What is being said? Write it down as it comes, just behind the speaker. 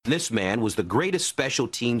This man was the greatest special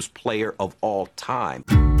teams player of all time.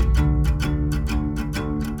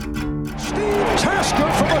 Steve Tasker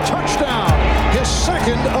for the touchdown, his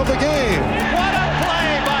second of the game. What a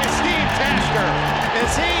play by Steve Tasker.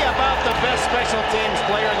 Is he about the best special teams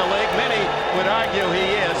player in the league? Many would argue he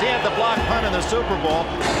is. He had the block punt in the Super Bowl.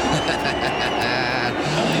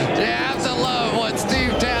 You have to love what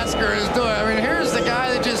Steve Tasker is doing. I mean, here's the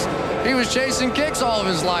guy that he was chasing kicks all of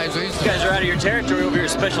his life. So you guys are out of your territory over here,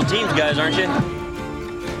 special teams guys, aren't you?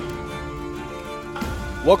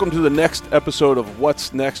 Welcome to the next episode of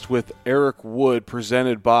What's Next with Eric Wood,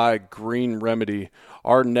 presented by Green Remedy.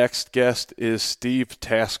 Our next guest is Steve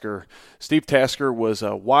Tasker. Steve Tasker was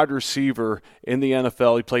a wide receiver in the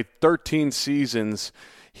NFL. He played 13 seasons.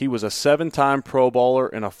 He was a 7-time Pro Bowler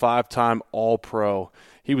and a 5-time All-Pro.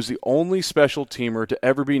 He was the only special teamer to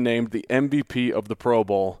ever be named the MVP of the Pro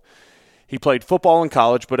Bowl. He played football in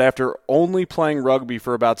college, but after only playing rugby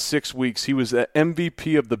for about 6 weeks, he was the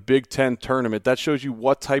MVP of the Big Ten tournament. That shows you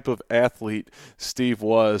what type of athlete Steve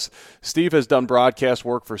was. Steve has done broadcast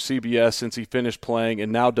work for CBS since he finished playing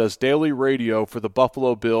and now does daily radio for the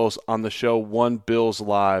Buffalo Bills on the show One Bills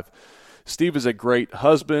Live. Steve is a great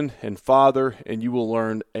husband and father, and you will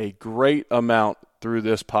learn a great amount through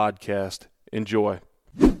this podcast. Enjoy.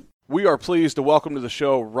 We are pleased to welcome to the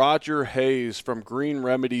show Roger Hayes from Green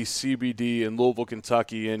Remedy CBD in Louisville,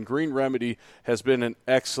 Kentucky. And Green Remedy has been an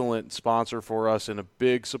excellent sponsor for us and a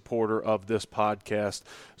big supporter of this podcast.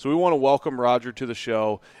 So we want to welcome Roger to the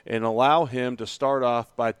show and allow him to start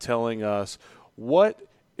off by telling us what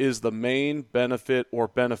is the main benefit or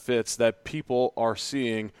benefits that people are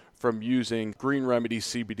seeing from using Green Remedy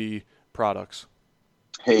CBD products.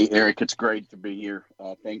 Hey, Eric, it's great to be here.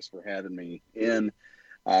 Thanks for having me in.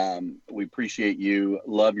 We appreciate you,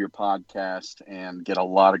 love your podcast, and get a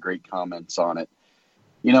lot of great comments on it.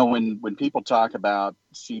 You know, when people talk about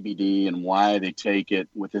CBD and why they take it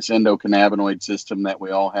with this endocannabinoid system that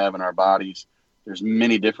we all have in our bodies, there's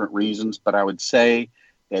many different reasons, but I would say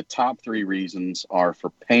that top 3 reasons are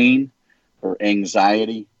for pain, for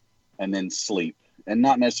anxiety, and then sleep. And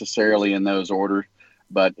not necessarily in those order,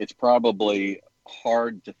 but it's probably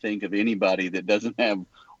hard to think of anybody that doesn't have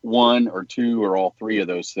 1 or 2 or all 3 of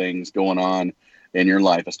those things going on in your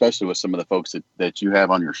life, especially with some of the folks that you have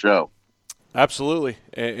on your show. Absolutely.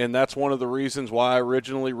 And that's one of the reasons why I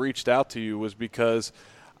originally reached out to you, was because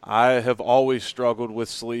I have always struggled with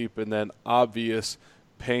sleep and then obvious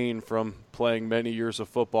pain from playing many years of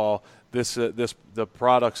football. The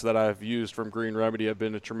products that I've used from Green Remedy have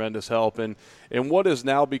been a tremendous help. And in what has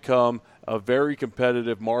now become a very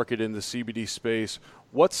competitive market in the CBD space,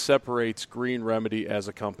 what separates Green Remedy as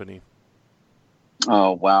a company?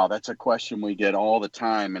 Oh, wow. That's a question we get all the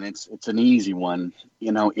time, and it's an easy one.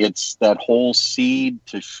 You know, it's that whole seed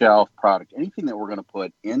to shelf product. Anything that we're going to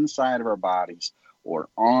put inside of our bodies or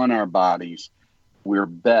on our bodies, we're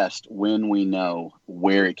best when we know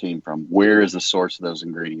where it came from. Where is the source of those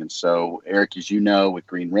ingredients? So, Eric, as you know, with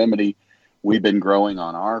Green Remedy, we've been growing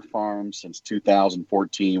on our farm since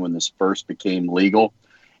 2014 when this first became legal.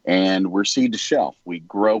 And we're seed to shelf. We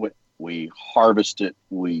grow it, we harvest it,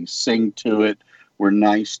 we sing to it, we're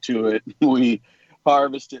nice to it. We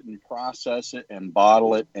harvest it and process it and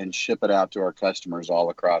bottle it and ship it out to our customers all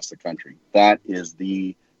across the country. That is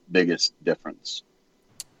the biggest difference.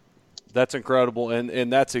 That's incredible,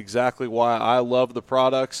 and that's exactly why I love the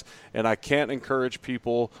products, and I can't encourage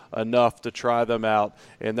people enough to try them out.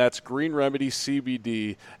 And that's Green Remedy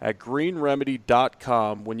CBD at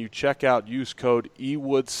greenremedy.com. When you check out, use code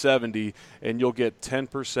EWOOD70, and you'll get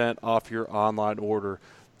 10% off your online order.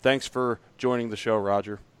 Thanks for joining the show,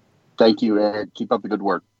 Roger. Thank you, Eric. Keep up the good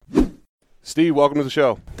work. Steve, welcome to the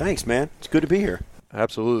show. Thanks, man. It's good to be here.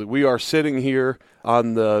 Absolutely. We are sitting here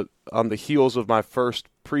on the heels of my first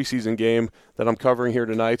preseason game that I'm covering here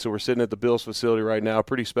tonight. So we're sitting at the Bills facility right now.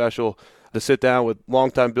 Pretty special to sit down with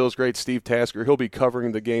longtime Bills great Steve Tasker. He'll be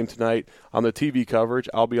covering the game tonight on the TV coverage.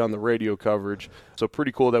 I'll be on the radio coverage. So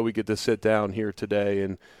pretty cool that we get to sit down here today.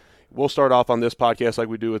 And we'll start off on this podcast like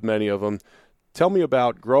we do with many of them. Tell me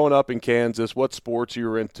about growing up in Kansas, what sports you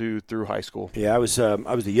were into through high school. Yeah, I was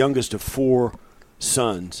the youngest of 4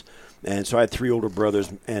 sons, and so I had 3 older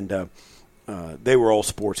brothers, and they were all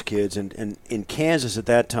sports kids. And in Kansas at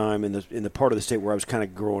that time, in the part of the state where I was kind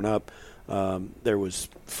of growing up, there was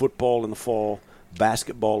football in the fall,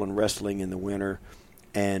 basketball and wrestling in the winter,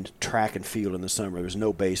 and track and field in the summer. There was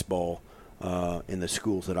no baseball in the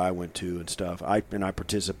schools that I went to and stuff. I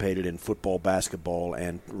participated in football, basketball,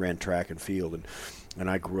 and ran track and field. And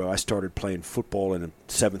I started playing football in the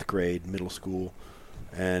 7th grade, middle school,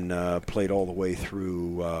 and played all the way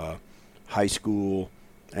through high school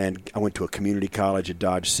and I went to a community college at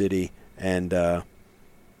Dodge City, and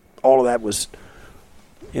all of that was,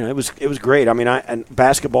 it was great. I mean, and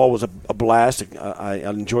basketball was a blast. I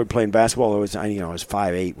enjoyed playing basketball. I was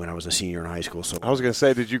 5'8" when I was a senior in high school. So I was going to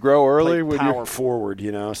say, did you grow early? Played power forward,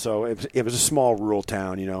 so it was a small rural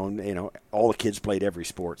town, and all the kids played every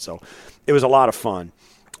sport, so it was a lot of fun.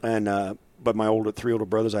 And but my three older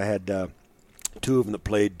brothers, I had two of them that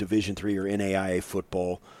played Division III or NAIA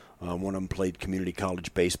football. One of them played community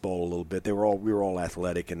college baseball a little bit. We were all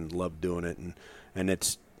athletic and loved doing it, and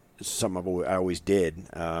it's something I always did.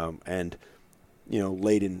 And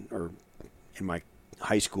late in my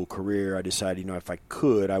high school career, I decided if I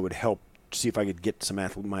could, I would help see if I could get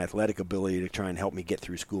my athletic ability to try and help me get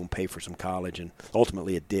through school and pay for some college, and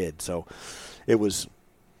ultimately it did. So it was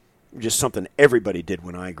just something everybody did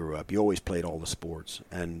when I grew up. You always played all the sports,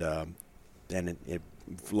 and it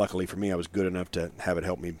luckily for me, I was good enough to have it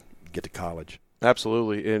help me get to college.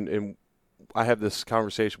 Absolutely, and I have this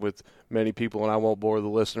conversation with many people, and I won't bore the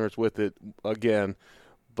listeners with it again,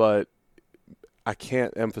 but I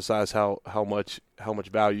can't emphasize how much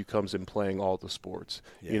value comes in playing all the sports.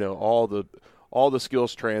 Yeah. All the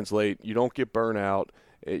skills translate. You don't get burnout.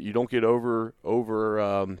 You don't get over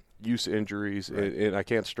use injuries, right. and I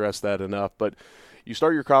can't stress that enough. But you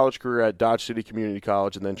start your college career at Dodge City Community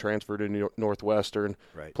College and then transfer to Northwestern.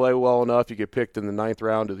 Right. Play well enough, you get picked in the 9th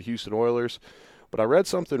round to the Houston Oilers. But I read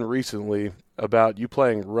something recently about you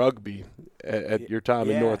playing rugby at your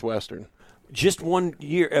time in Northwestern. Just 1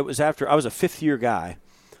 year. It was after I was a fifth-year guy,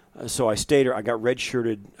 so I stayed. I got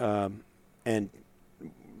redshirted, and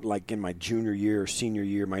like in my junior year or senior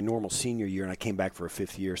year, my normal senior year, and I came back for a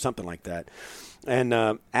fifth year, something like that. And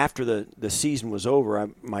after the season was over,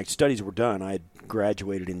 my studies were done. I had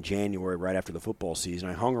graduated in January, right after the football season.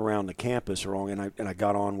 I hung around the campus and I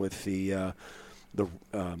got on with the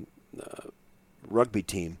rugby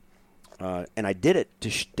team. And I did it to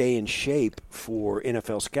stay in shape for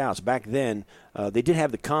NFL scouts. Back then, they did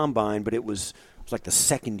have the combine, but it was like the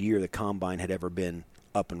second year the combine had ever been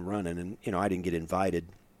up and running, and I didn't get invited.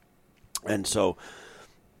 And so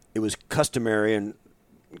it was customary and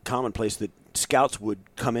commonplace that scouts would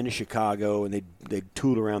come into Chicago and they'd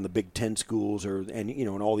tool around the Big Ten schools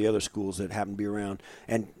and all the other schools that happen to be around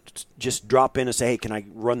and just drop in and say, hey, can I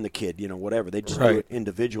run the kid? Whatever. They'd just do it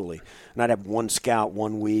individually. And I'd have one scout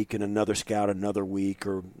 1 week and another scout another week,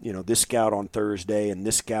 or this scout on Thursday and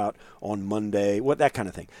this scout on Monday, that kind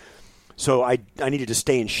of thing. So I needed to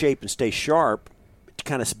stay in shape and stay sharp to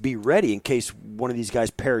kind of be ready in case one of these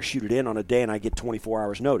guys parachuted in on a day and I get 24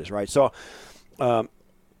 hours notice, right? So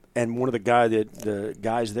and one of the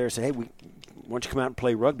guys there said, hey, why don't you come out and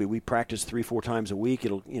play rugby? We practice 3-4 times a week.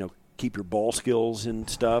 It'll keep your ball skills and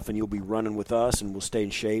stuff, and you'll be running with us, and we'll stay in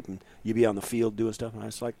shape, and you'll be on the field doing stuff. And I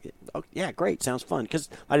was like, oh, yeah, great, sounds fun, because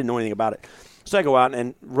I didn't know anything about it. So I go out,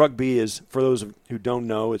 and rugby is, for those who don't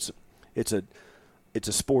know, it's a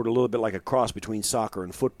sport a little bit like a cross between soccer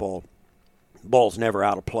and football. Ball's never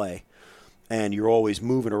out of play, and you're always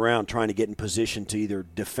moving around trying to get in position to either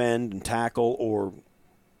defend and tackle or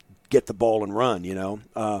get the ball and run.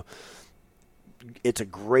 It's a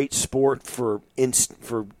great sport for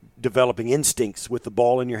developing instincts with the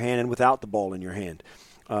ball in your hand and without the ball in your hand.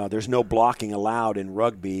 There's no blocking allowed in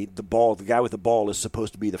rugby. The guy with the ball is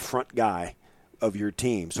supposed to be the front guy of your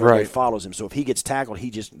team, so everybody follows him. So if he gets tackled, he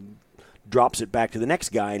just drops it back to the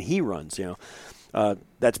next guy and he runs.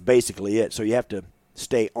 That's basically it. So you have to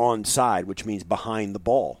stay on side, which means behind the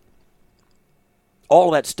ball.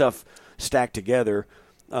 All that stuff stacked together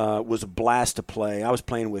was a blast to play. I was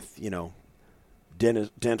playing with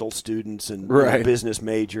dental students and business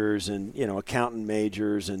majors and accountant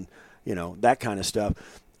majors and that kind of stuff.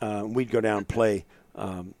 We'd go down and play.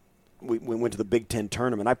 We went to the Big Ten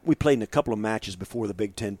tournament. We played in a couple of matches before the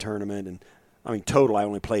Big Ten tournament, and total I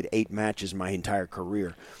only played 8 matches my entire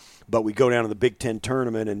career. But we go down to the Big Ten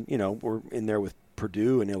tournament, and we're in there with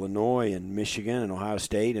Purdue and Illinois and Michigan and Ohio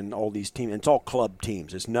State and all these teams. And it's all club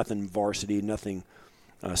teams. It's nothing varsity, nothing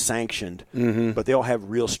sanctioned, but they all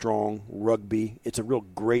have real strong rugby. It's a real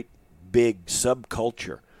great big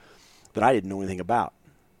subculture that I didn't know anything about.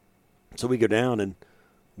 So we go down and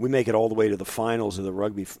we make it all the way to the finals of the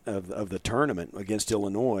rugby of the tournament against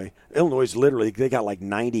Illinois. Illinois is literally, they got like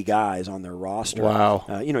 90 guys on their roster.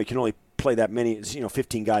 Wow. You can only play that many,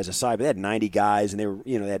 15 guys aside, but they had 90 guys, and they were,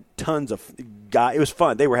 they had tons of guys. It was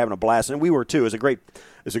fun. They were having a blast, and we were too. It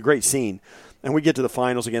was a great scene. And we get to the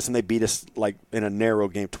finals against them. They beat us like in a narrow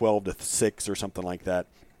game, 12-6 or something like that.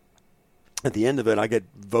 At the end of it, I get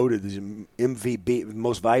voted as MVP,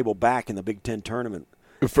 most valuable back in the Big Ten tournament.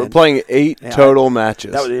 For playing 8 total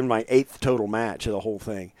matches. That was in my 8th total match of the whole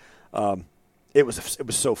thing. it was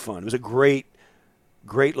so fun. It was a great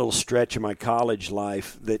little stretch of my college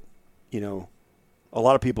life that, a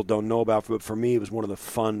lot of people don't know about, but for me, it was one of the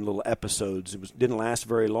fun little episodes. It didn't last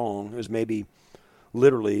very long. It was maybe a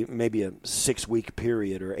 6-week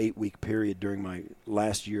period or 8-week period during my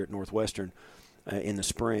last year at Northwestern in the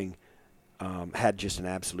spring. Had just an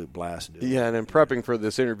absolute blast. Yeah, and in prepping for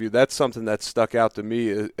this interview, that's something that stuck out to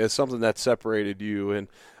me as something that separated you. And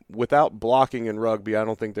without blocking in rugby, I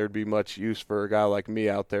don't think there'd be much use for a guy like me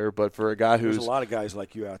out there. But for a guy who's – There's a lot of guys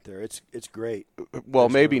like you out there. It's great. Well,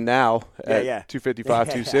 maybe now at 255,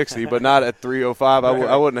 260, but not at 305.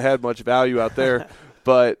 I wouldn't have had much value out there.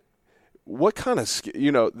 But what kind of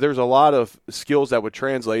 – there's a lot of skills that would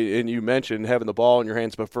translate, and you mentioned having the ball in your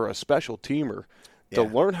hands, but for a special teamer – to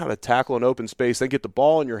learn how to tackle an open space, then get the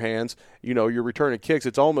ball in your hands, you're returning kicks.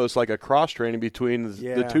 It's almost like a cross-training between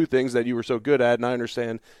the two things that you were so good at, and I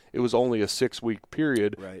understand it was only a 6-week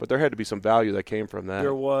period, but there had to be some value that came from that.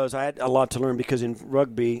 There was. I had a lot to learn because in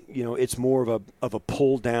rugby, it's more of a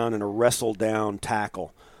pull-down and a wrestle-down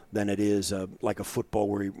tackle than it is like a football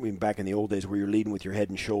where back in the old days where you're leading with your head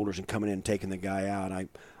and shoulders and coming in and taking the guy out.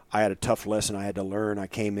 I had a tough lesson I had to learn. I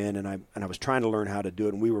came in and I was trying to learn how to do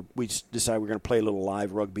it. And we decided we were going to play a little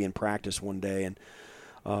live rugby in practice one day. And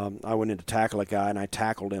I went in to tackle a guy, and I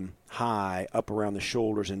tackled him high up around the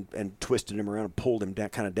shoulders and twisted him around and pulled him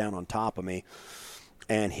kind of down on top of me.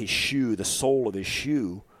 And his shoe, the sole of his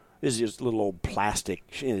shoe, this is just a little old plastic.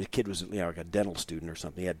 The kid was like a dental student or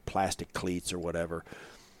something. He had plastic cleats or whatever.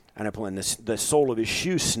 And I pulled in the sole of his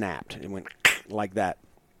shoe snapped and went like that.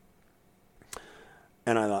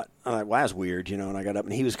 And I thought, well, that's weird, and I got up,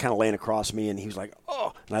 and he was kind of laying across me, and he was like,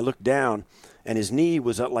 oh. And I looked down, and his knee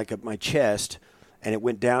was up like at my chest, and it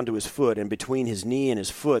went down to his foot, and between his knee and his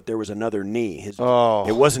foot, there was another knee. It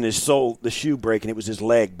wasn't his sole, the shoe breaking, it was his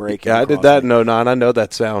leg breaking. Yeah, I did that in 09. I know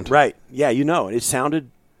that sound. Right. Yeah, it sounded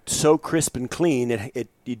so crisp and clean,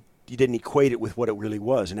 you didn't equate it with what it really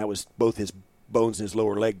was, and that was both his bones and his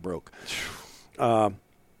lower leg broke.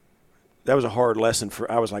 That was a hard lesson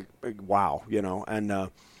I was like, wow, and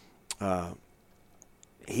that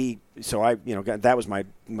was my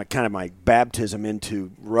kind of my baptism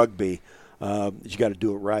into rugby. You got to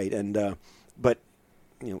do it right. And, but,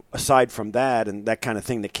 aside from that and that kind of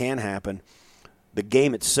thing that can happen, the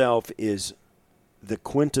game itself is the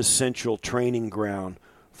quintessential training ground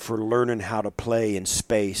for learning how to play in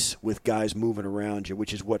space with guys moving around you,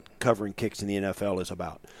 which is what covering kicks in the NFL is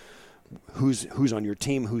about. Who's on your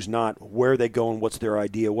team, who's not, where are they going, what's their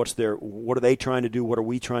idea, what are they trying to do, what are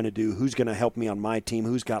we trying to do, who's going to help me on my team,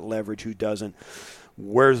 who's got leverage, who doesn't,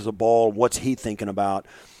 where's the ball, what's he thinking about,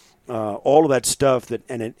 all of that stuff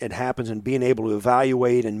and it happens, and being able to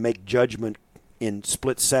evaluate and make judgment in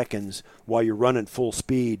split seconds while you're running full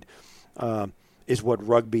speed is what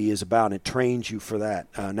rugby is about, and it trains you for that.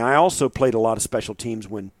 Now, I also played a lot of special teams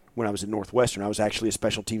when I was at Northwestern. I was actually a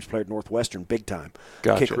special teams player at Northwestern, big time.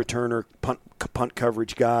 Gotcha. Kick returner, punt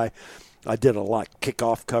coverage guy. I did a lot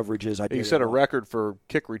kickoff coverages. You set a record for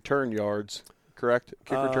kick return yards, correct?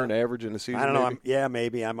 Kick return average in the season. I don't know.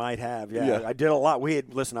 Maybe I might have. Yeah, I did a lot.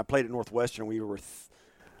 I played at Northwestern. We were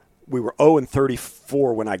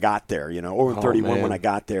 0-34 when I got there. 0-31 when I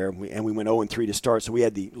got there, and we went 0-3 to start. So we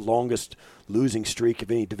had the longest losing streak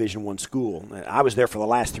of any Division I school. I was there for the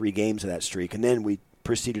last 3 games of that streak, and then we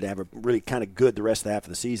proceeded to have a really kind of good the rest of the half of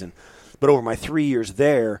the season. But over my 3 years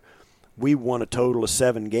there, we won a total of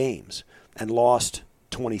 7 games and lost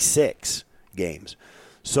 26 games.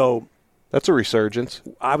 So that's a resurgence.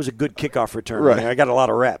 I was a good kickoff returner. Right. I got a lot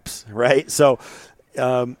of reps, right? So,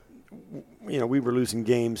 we were losing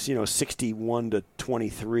games, 61-23,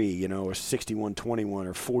 or 61-21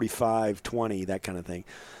 or 45-20, that kind of thing.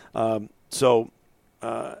 I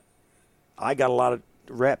got a lot of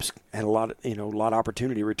reps and a lot of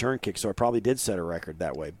opportunity to return kicks, so I probably did set a record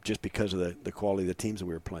that way just because of the quality of the teams that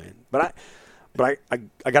we were playing. But I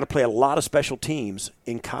got to play a lot of special teams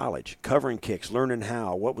in college, covering kicks, learning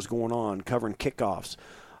what was going on, covering kickoffs,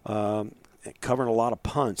 covering a lot of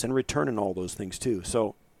punts and returning all those things too.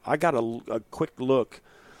 So I got a quick look,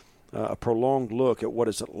 a prolonged look at what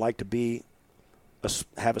it's like to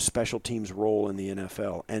have a special teams role in the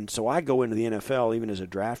NFL. And so I go into the NFL even as a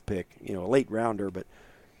draft pick, a late rounder, but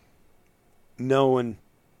knowing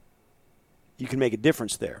you can make a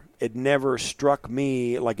difference there. It never struck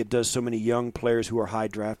me like it does so many young players who are high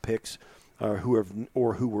draft picks who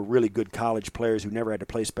were really good college players who never had to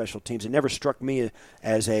play special teams. It never struck me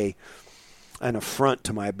as an affront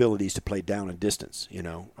to my abilities to play down and distance.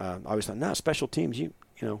 I always thought, special teams, we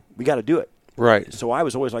got to do it. Right. So I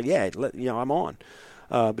was always like, I'm on,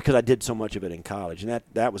 because I did so much of it in college, and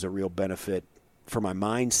that was a real benefit for my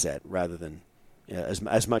mindset rather than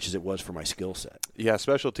as much as it was for my skill set. Yeah,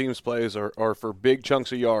 special teams plays are for big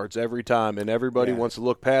chunks of yards every time, and everybody wants to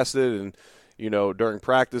look past it. And, during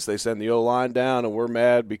practice they send the O-line down, and we're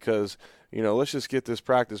mad because, let's just get this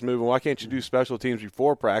practice moving. Why can't you do special teams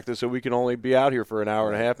before practice so we can only be out here for an hour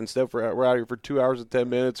and a half instead we're out here for 2 hours and 10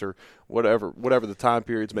 minutes or whatever the time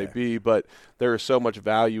periods may be. But there is so much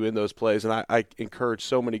value in those plays, and I encourage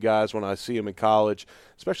so many guys when I see them in college,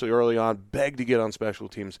 especially early on, beg to get on special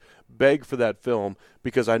teams, beg for that film,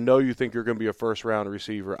 because I know you think you're going to be a first-round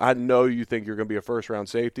receiver. I know you think you're going to be a first-round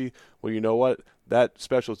safety. Well, you know what? That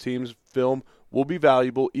special teams film will be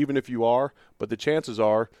valuable even if you are, but the chances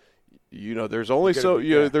are – there's only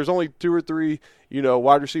there's only 2 or 3,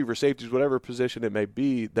 wide receiver, safeties, whatever position it may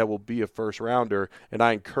be, that will be a first rounder. And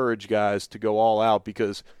I encourage guys to go all out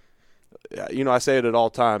because, I say it at all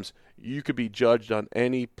times. You could be judged on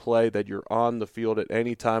any play that you're on the field at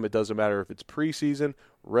any time. It doesn't matter if it's preseason,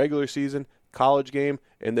 regular season, college game,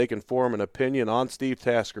 and they can form an opinion on Steve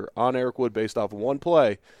Tasker, on Eric Wood based off of one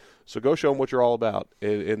play. So go show them what you're all about.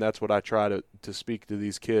 And that's what I try to speak to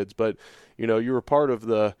these kids. But, you were part of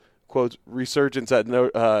the – quote resurgence at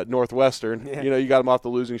Northwestern. Yeah. You got them off the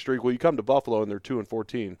losing streak. Well, you come to Buffalo and they're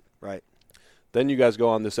 2-14. Right. Then you guys go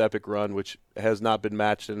on this epic run, which has not been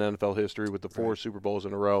matched in NFL history with the 4 Super Bowls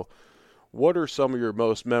in a row. What are some of your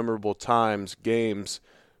most memorable times, games,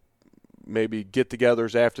 maybe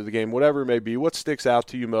get-togethers after the game, whatever it may be? What sticks out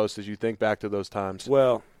to you most as you think back to those times?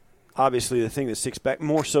 Well, obviously the thing that sticks back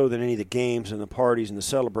more so than any of the games and the parties and the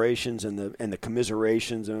celebrations and the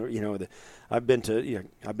commiserations, and I've been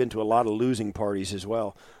to a lot of losing parties as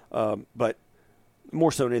well, but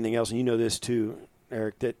more so than anything else, and you know this too,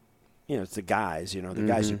 Eric, that it's the guys, the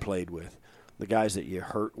guys you played with, the guys that you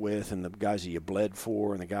hurt with, and the guys that you bled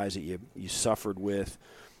for, and the guys that you suffered with,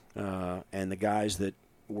 and the guys that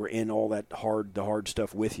were in all that hard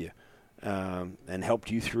stuff with you, and helped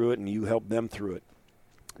you through it, and you helped them through it.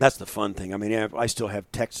 That's the fun thing. I mean, I still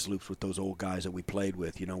have text loops with those old guys that we played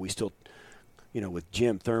with. We still, with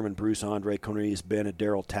Jim Thurman, Bruce Andre, Cornelius Bennett,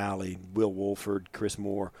 Darryl Talley, Will Wolford, Chris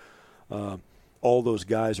Moore, all those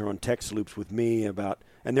guys are on text loops with me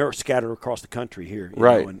and they're scattered across the country here.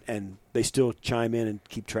 Right. And they still chime in and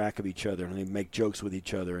keep track of each other, and they make jokes with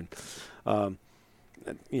each other. And,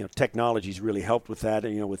 technology's really helped with that,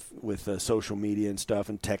 with social media and stuff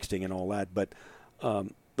and texting and all that. But,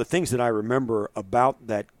 the things that I remember about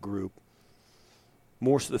that group,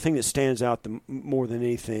 the thing that stands out more than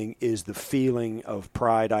anything is the feeling of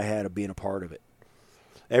pride I had of being a part of it.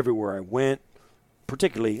 Everywhere I went,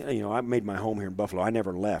 particularly, I made my home here in Buffalo. I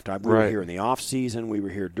never left. We were here in the off season. We were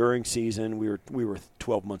here during season. We were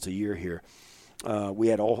 12 months a year here. We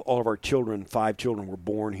had all of our children. 5 children were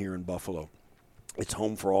born here in Buffalo. It's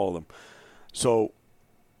home for all of them. So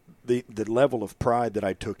the level of pride that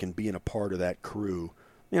I took in being a part of that crew,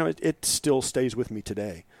 it still stays with me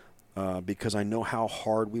today because I know how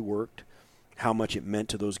hard we worked, how much it meant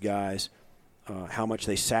to those guys, how much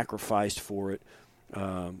they sacrificed for it.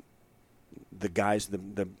 The guys,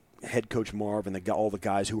 the head coach Marv, and all the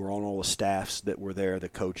guys who were on all the staffs that were there, the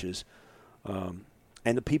coaches, and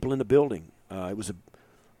the people in the building. I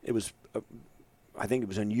think it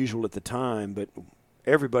was unusual at the time, but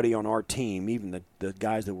everybody on our team, even the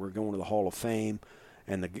guys that were going to the Hall of Fame,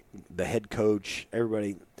 and the head coach,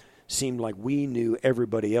 everybody seemed like we knew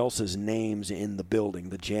everybody else's names in the building.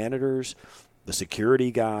 The janitors, the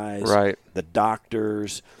security guys, the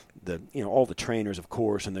doctors, all the trainers, of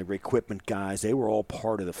course, and the equipment guys. They were all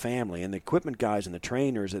part of the family. And the equipment guys and the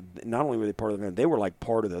trainers, not only were they part of the family, they were like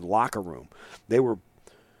part of the locker room. They were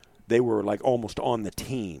like almost on the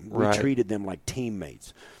team. We treated them like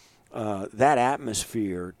teammates. That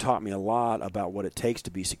atmosphere taught me a lot about what it takes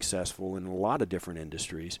to be successful in a lot of different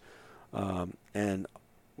industries, and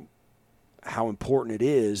how important it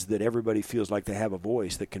is that everybody feels like they have a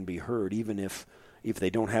voice that can be heard, even if they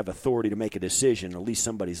don't have authority to make a decision. At least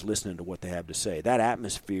somebody's listening to what they have to say. That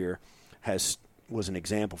atmosphere was an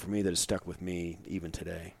example for me that has stuck with me even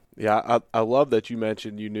today. Yeah, I love that you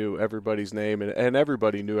mentioned you knew everybody's name, and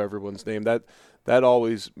everybody knew everyone's name. That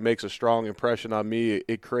always makes a strong impression on me.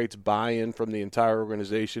 It creates buy-in from the entire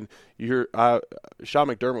organization. You hear Sean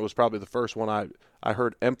McDermott was probably the first one I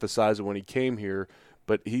heard emphasize it when he came here,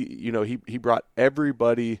 but he brought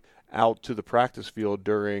everybody out to the practice field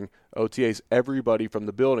during OTAs, everybody from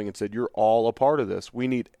the building, and said, you're all a part of this. We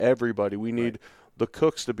need everybody. We need the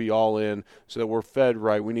cooks to be all in so that we're fed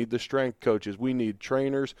right. We need the strength coaches. We need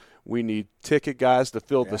trainers. We need ticket guys to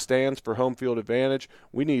fill the stands for home field advantage.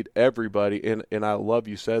 We need everybody, and I love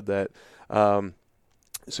you said that.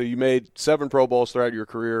 So you made 7 Pro Bowls throughout your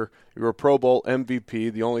career. You were a Pro Bowl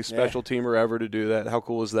MVP, the only special teamer ever to do that. How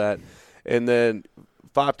cool is that? and then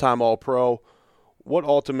 5-time All-Pro. What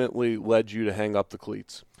ultimately led you to hang up the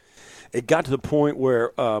cleats? It got to the point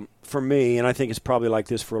where, for me, and I think it's probably like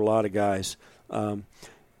this for a lot of guys, I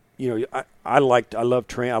love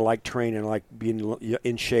training. I like training. I like being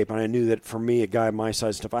in shape. And I knew that for me, a guy my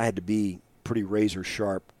size stuff, I had to be pretty razor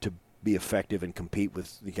sharp to be effective and compete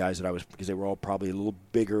with the guys that I was, because they were all probably a little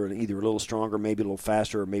bigger and either a little stronger, maybe a little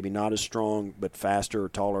faster, or maybe not as strong, but faster or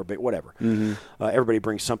taller, but whatever. Mm-hmm. Everybody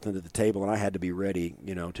brings something to the table, and I had to be ready,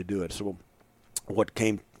 to do it. So what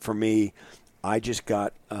came for me, I just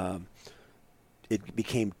got it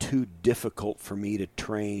became too difficult for me to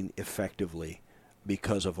train effectively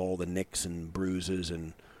because of all the nicks and bruises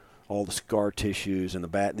and all the scar tissues and the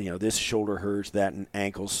back. This shoulder hurts, that and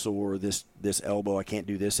ankle sore, this elbow, I can't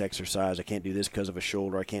do this exercise, I can't do this because of a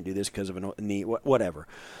shoulder, I can't do this because of a knee, whatever.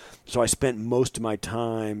 So I spent most of my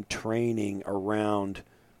time training around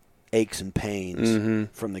aches and pains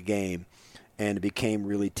from the game, and it became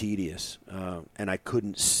really tedious. And I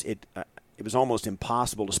couldn't. It was almost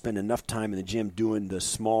impossible to spend enough time in the gym doing the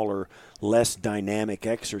smaller, less dynamic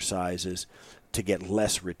exercises to get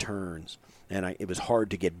less returns. And it was hard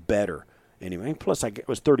to get better anyway. Plus, I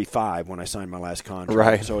was 35 when I signed my last contract.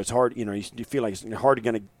 Right. So it's hard, you feel like it's hard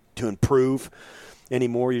to improve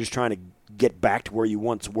anymore. You're just trying to get back to where you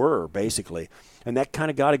once were, basically. And that kind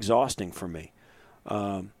of got exhausting for me.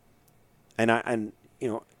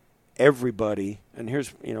 Everybody, and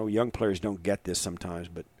here's, young players don't get this sometimes,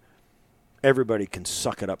 but everybody can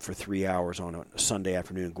suck it up for 3 hours on a Sunday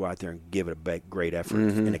afternoon and go out there and give it a great effort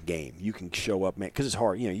in a game. You can show up, man, because it's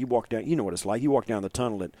hard. You walk down, you know what it's like. You walk down the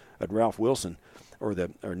tunnel at Ralph Wilson or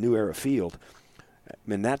New Era Field, I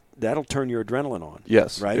mean, that'll turn your adrenaline on.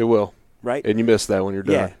 Yes, right? It will. Right? And you miss that when you're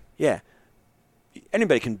done. Yeah.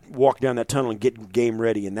 Anybody can walk down that tunnel and get game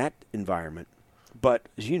ready in that environment. But,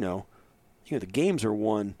 as you know, the games are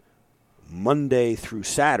won Monday through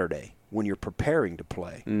Saturday. When you're preparing to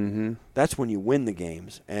play, that's when you win the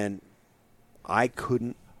games. And I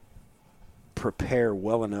couldn't prepare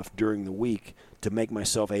well enough during the week to make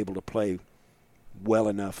myself able to play well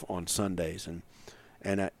enough on Sundays,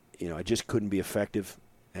 and I just couldn't be effective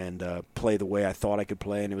and play the way I thought I could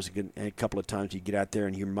play. And it was a couple of times you get out there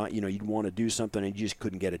and you'd want to do something and you just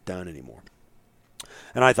couldn't get it done anymore.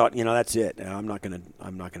 And I thought, that's it. I'm not gonna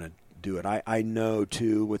do it. I know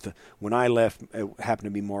too. When I left, it happened to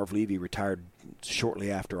be Marv Levy retired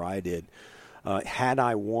shortly after I did. Had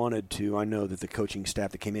I wanted to, I know that the coaching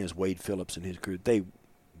staff that came in as Wade Phillips and his crew, they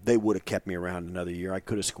would have kept me around another year. I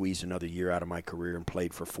could have squeezed another year out of my career and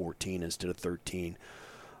played for 14 instead of 13.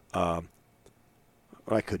 But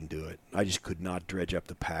I couldn't do it. I just could not dredge up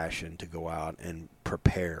the passion to go out and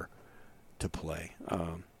prepare to play.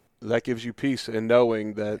 That gives you peace in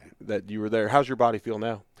knowing that you were there. How's your body feel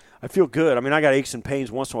now? I feel good. I mean, I got aches and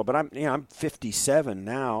pains once in a while, but I'm 57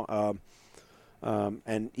 now,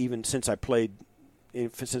 and even since I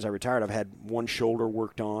retired, I've had one shoulder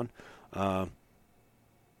worked on. I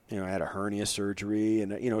had a hernia surgery,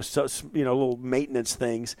 and little maintenance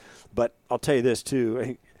things. But I'll tell you this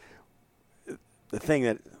too: the thing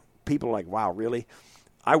that people are like, wow, really?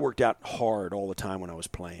 I worked out hard all the time when I was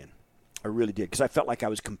playing. I really did, because I felt like I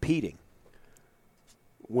was competing.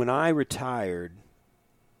 When I retired.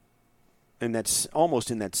 And that's almost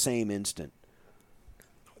in that same instant.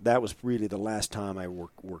 That was really the last time I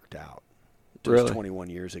worked out. It was 21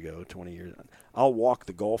 years ago, 20 years. I'll walk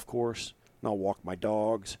the golf course, and I'll walk my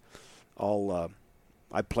dogs. I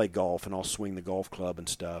play golf, and I'll swing the golf club and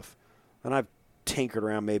stuff. And I've tinkered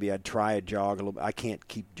around. Maybe I'd try a jog a little bit.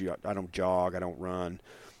 I don't jog. I don't run.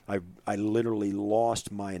 I literally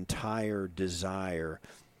lost my entire desire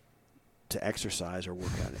to exercise or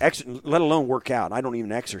work out, let alone work out. I don't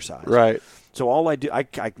even exercise. Right. So all I do,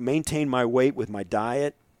 I maintain my weight with my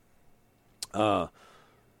diet, and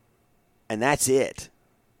that's it.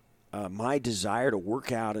 My desire to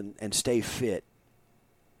work out and stay fit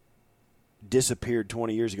disappeared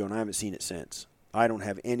 20 years ago, and I haven't seen it since. I don't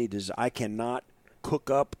have any desire. I cannot cook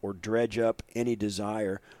up or dredge up any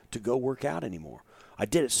desire to go work out anymore. I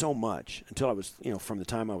did it so much until I was, from the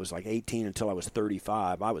time I was like 18 until I was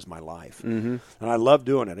 35, I was my life. Mm-hmm. And I loved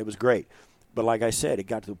doing it. It was great. But like I said, it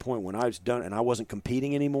got to the point when I was done and I wasn't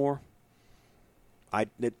competing anymore.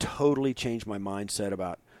 It totally changed my mindset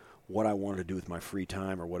about what I wanted to do with my free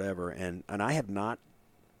time or whatever. And I have I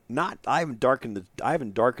haven't darkened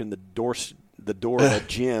the door of a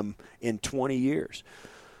gym in 20 years.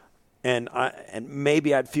 And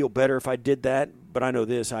maybe I'd feel better if I did that, but I know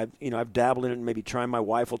this. I've dabbled in it and maybe trying. My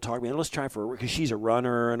wife will talk to me, and let's try because she's a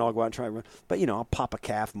runner, and I'll go out and try to run. But I'll pop a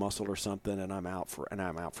calf muscle or something, and I'm out for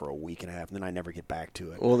a week and a half, and then I never get back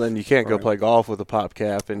to it. Well, then you can't go play golf with a pop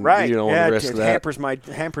calf, and you don't want to risk that.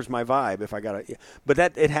 Hampers my vibe if I got to. But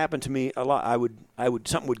it happened to me a lot. I would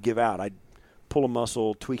something would give out. I'd pull a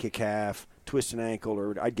muscle, tweak a calf, twist an ankle,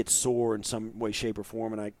 or I'd get sore in some way, shape, or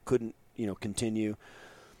form, and I couldn't continue.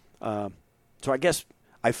 So I guess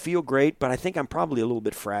I feel great, but I think I'm probably a little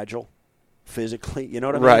bit fragile physically. You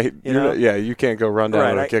know what I mean? Right. Yeah, you can't go run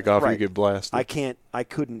down and kick off. You get blasted. I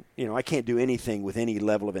can't do anything with any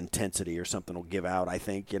level of intensity or something will give out, I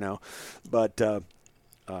think, But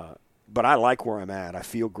I like where I'm at. I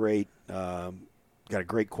feel great. Got a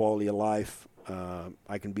great quality of life.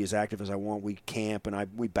 I can be as active as I want. We camp and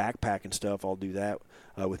we backpack and stuff. I'll do that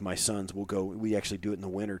with my sons. We actually do it in the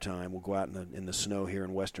wintertime. We'll go out in the snow here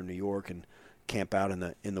in western New York and camp out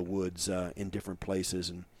in the woods in different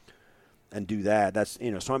places and do that. That's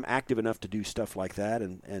so I'm active enough to do stuff like that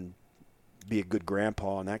and be a good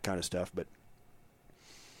grandpa and that kind of stuff. But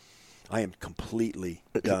I am completely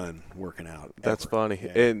done working out. That's funny.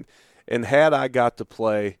 Yeah. And had I got to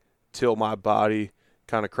play till my body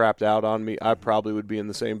kind of crapped out on me, I probably would be in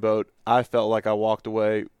the same boat. I felt like I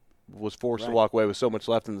was forced to walk away with so much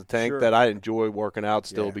left in the tank that I enjoy working out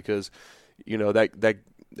still because,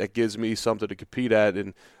 that gives me something to compete at.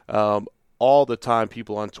 And all the time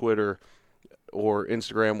people on Twitter or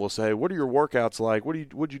Instagram will say, what are your workouts like?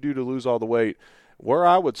 What'd you do to lose all the weight? Where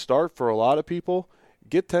I would start for a lot of people,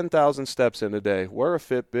 get 10,000 steps in a day. Wear a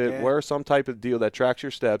Fitbit, wear some type of deal that tracks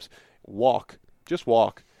your steps. Just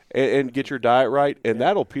walk. And get your diet right, and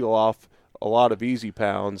that'll peel off a lot of easy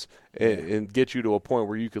pounds and get you to a point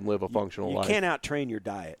where you can live a functional life. You can't out-train your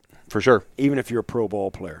diet. For sure. Even if you're a pro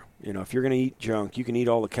ball player. If you're going to eat junk, you can eat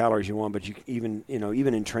all the calories you want, but even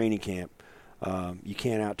in training camp, you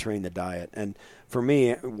can't out-train the diet. And for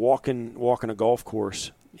me, walking a golf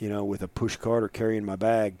course, with a push cart or carrying my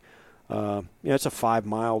bag, it's a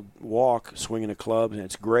 5-mile walk, swinging a club, and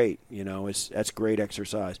it's great. That's great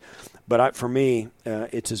exercise. But for me,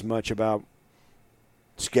 it's as much about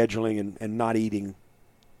scheduling and not eating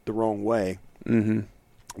the wrong way than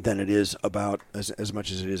it is about as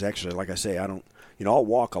much as it is exercise. Like I say, I'll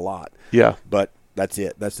walk a lot. Yeah. But that's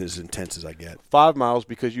it. That's as intense as I get. 5 miles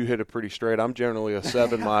because you hit it pretty straight. I'm generally a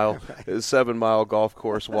 7-mile golf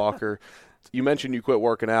course walker. You mentioned you quit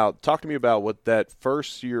working out. Talk to me about what that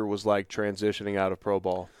first year was like transitioning out of pro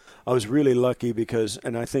ball. I was really lucky because,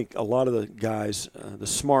 and I think a lot of the guys, the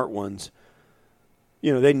smart ones,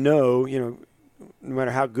 they know, no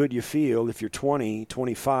matter how good you feel, if you're 20,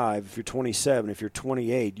 25, if you're 27, if you're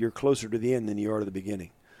 28, you're closer to the end than you are to the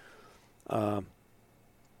beginning. I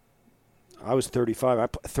was 35.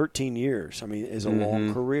 13 years, is a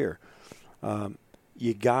long career.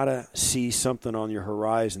 You got to see something on your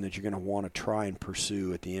horizon that you're going to want to try and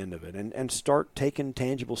pursue at the end of it and start taking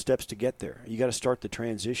tangible steps to get there. You got to start the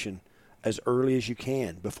transition as early as you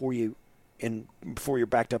can before you're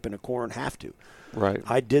backed up in a corner and have to. Right.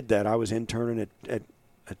 I did that. I was interning at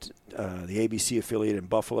the ABC affiliate in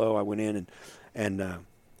Buffalo. I went in and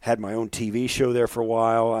had my own TV show there for a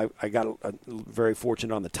while. I got very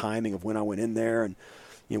fortunate on the timing of when I went in there, and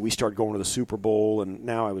we started going to the Super Bowl, and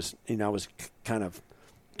now I was kind of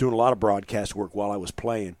doing a lot of broadcast work while I was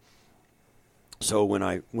playing. So when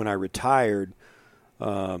I retired,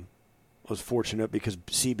 I was fortunate because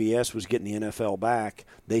CBS was getting the NFL back.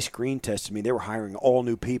 They screen tested me. They were hiring all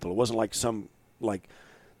new people. It wasn't like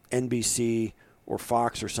NBC or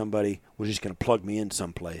Fox or somebody was just going to plug me in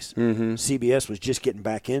someplace. CBS was just getting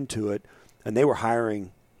back into it, and they were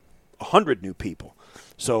hiring 100 new people.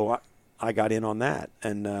 So I got in on that,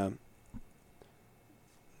 and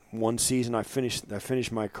one season I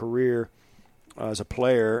finished my career as a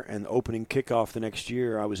player, and opening kickoff the next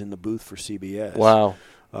year I was in the booth for CBS. Wow.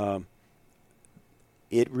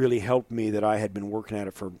 It really helped me that I had been working at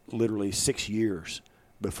it for literally 6 years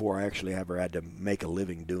before I actually ever had to make a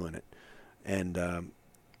living doing it. And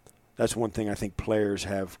that's one thing I think players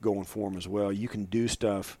have going for them as well. You can do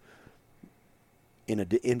stuff in an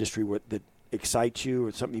industry that excites you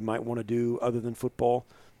or something you might want to do other than football,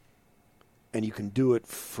 and you can do it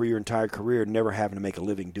for your entire career, never having to make a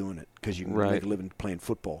living doing it because you can make a living playing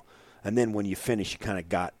football. And then when you finish, you're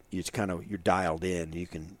dialed in. You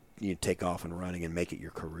can take off and running and make it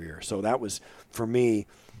your career. So that was, for me,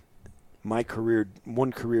 my career.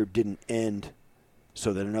 One career didn't end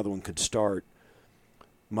so that another one could start.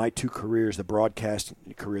 My two careers, the broadcast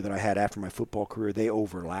career that I had after my football career, they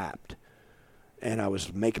overlapped. And I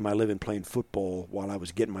was making my living playing football while I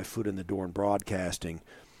was getting my foot in the door in broadcasting.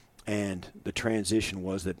 And the transition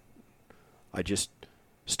was that I just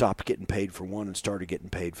stopped getting paid for one and started getting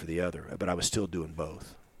paid for the other, but I was still doing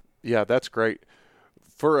both. Yeah, that's great.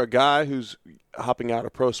 For a guy who's hopping out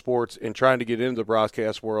of pro sports and trying to get into the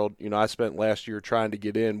broadcast world, I spent last year trying to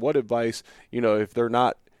get in. What advice, if they're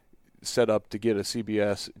not set up to get a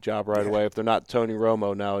CBS job right away, if they're not Tony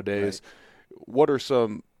Romo nowadays, what are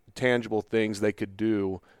some tangible things they could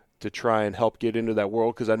do to try and help get into that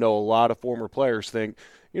world? Because I know a lot of former players think,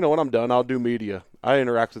 when I'm done, I'll do media. I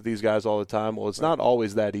interact with these guys all the time. Well, it's not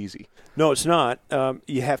always that easy. No, it's not.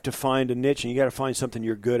 You have to find a niche, and you got to find something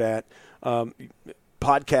you're good at.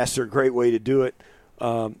 Podcasts are a great way to do it.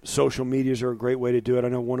 Social medias are a great way to do it. I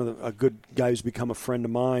know a good guy who's become a friend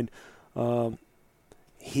of mine.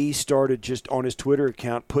 He started just on his Twitter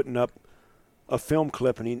account putting up a film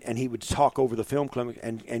clip, and he would talk over the film clip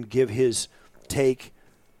and give his take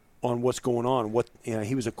on what's going on.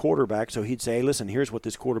 He was a quarterback, so he'd say, "Hey, listen, here's what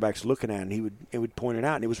this quarterback's looking at," and he would point it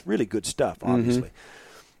out, and it was really good stuff, obviously.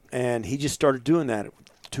 Mm-hmm. And he just started doing that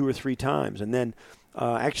 2 or 3 times, and then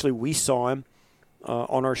actually we saw him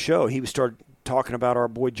on our show. He started talking about our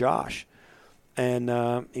boy Josh, and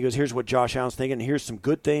he goes, "Here's what Josh Allen's thinking. Here's some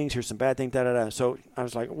good things. Here's some bad things." So I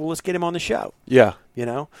was like, "Well, let's get him on the show." Yeah,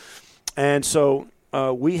 and so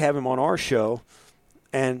we have him on our show,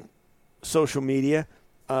 and social media.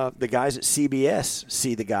 The guys at CBS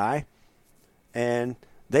see the guy, and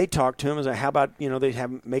they talk to him and say, "How about they have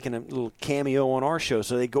him making a little cameo on our show?"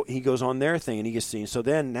 So he goes on their thing and he gets seen. So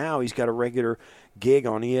then now he's got a regular gig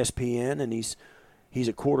on ESPN, and he's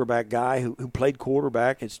a quarterback guy who played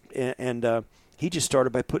quarterback. And he just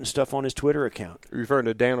started by putting stuff on his Twitter account. Are you referring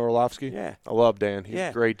to Dan Orlovsky? Yeah, I love Dan. He's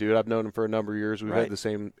a great dude. I've known him for a number of years. We've had the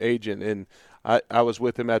same agent, and I was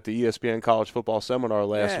with him at the ESPN College Football Seminar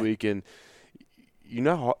last week, and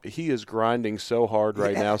he is grinding so hard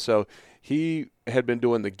right now. So he had been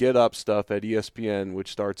doing the Get Up stuff at ESPN, which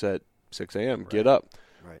starts at 6 a.m. Get Up.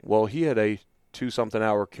 Right. Well, he had a 2-something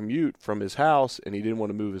hour commute from his house, and he didn't want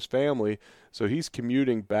to move his family. So he's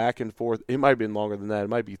commuting back and forth. It might have been longer than that. It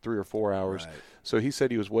might be 3 or 4 hours. Right. So he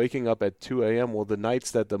said he was waking up at 2 a.m. Well, the nights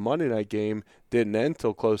that the Monday night game didn't end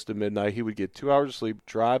till close to midnight, he would get 2 hours of sleep,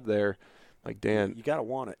 drive there. Like, Dan. You got to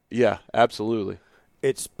want it. Yeah, absolutely.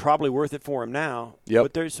 It's probably worth it for him now, yep.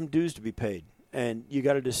 But there's some dues to be paid. And you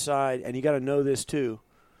got to decide, and you got to know this too.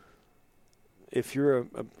 If you're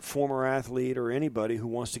a former athlete or anybody who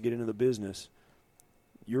wants to get into the business,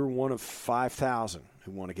 you're one of 5,000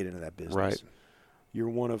 who want to get into that business. Right. You're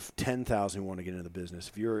one of 10,000 who want to get into the business.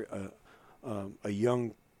 If you're a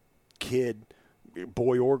young kid,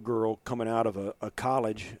 boy or girl, coming out of a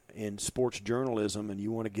college in sports journalism and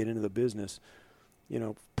you want to get into the business,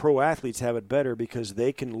 pro athletes have it better because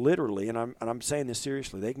they can literally, and I'm saying this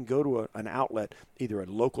seriously, they can go to an outlet, either a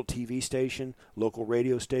local TV station, local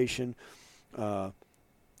radio station, start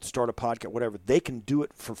a podcast, whatever. They can do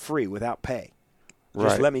it for free without pay.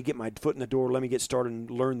 Just let me get my foot in the door, let me get started and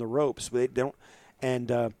learn the ropes. They don't.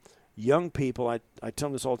 And young people, I tell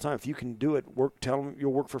them this all the time, if you can do it, tell them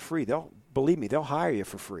you'll work for free. Believe me, they'll hire you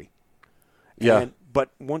for free. Yeah.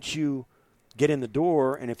 But once you get in the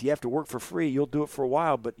door, and if you have to work for free, you'll do it for a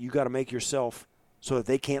while, but you got to make yourself so that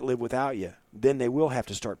they can't live without you. Then they will have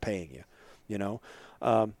to start paying you,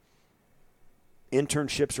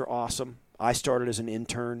 Internships are awesome. I started as an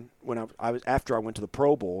intern when I was after I went to the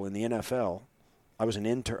Pro Bowl in the NFL. I was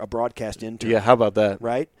a broadcast intern. Yeah, how about that?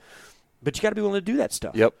 Right? But you got to be willing to do that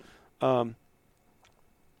stuff. Yep.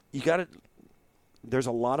 There's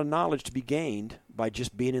a lot of knowledge to be gained by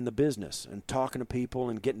just being in the business and talking to people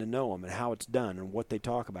and getting to know them and how it's done and what they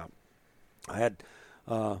talk about. I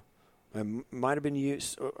might have been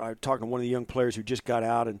used. I was talking to one of the young players who just got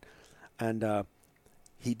out, and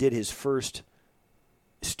he did his first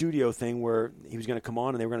studio thing where he was going to come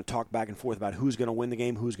on and they were going to talk back and forth about who's going to win the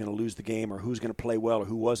game, who's going to lose the game, or who's going to play well or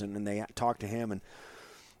who wasn't. And they talked to him,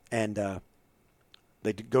 and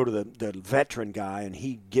they go to the veteran guy, and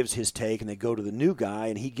he gives his take, and they go to the new guy,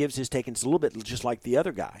 and he gives his take, and it's a little bit just like the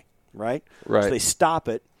other guy, right? Right. So they stop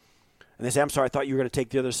it, and they say, "I'm sorry, I thought you were going to take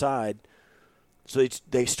the other side." So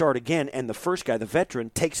they start again, and the first guy, the veteran,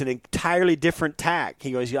 takes an entirely different tack.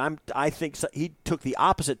 He goes, I think so. He took the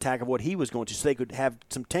opposite tack of what he was going to, so they could have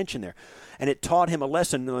some tension there. And it taught him a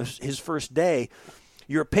lesson his first day.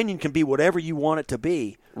 Your opinion can be whatever you want it to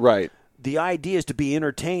be. Right. The idea is to be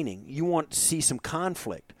entertaining. You want to see some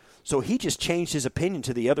conflict. So he just changed his opinion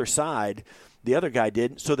to the other side, the other guy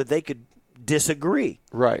did, so that they could disagree.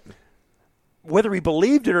 Right. Whether he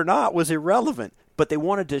believed it or not was irrelevant. But they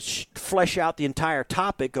wanted to flesh out the entire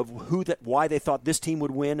topic of why they thought this team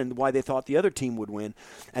would win and why they thought the other team would win.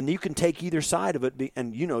 And you can take either side of it,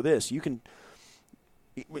 and you know this. You can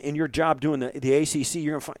in your job doing the ACC,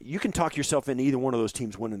 you can talk yourself into either one of those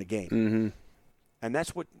teams winning the game. Mm-hmm. And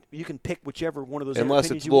that's what you can pick, whichever one of those.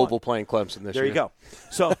 Unless it's Louisville playing Clemson this year. There you go.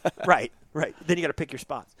 So right. Then you got to pick your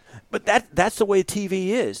spots. But that's the way TV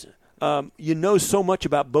is. You know so much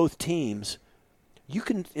about both teams. You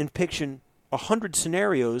can envision 100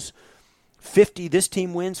 scenarios. 50 this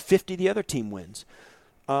team wins, 50 the other team wins,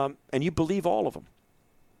 and you believe all of them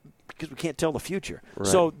because we can't tell the future. Right.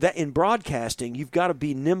 So that in broadcasting, you've got to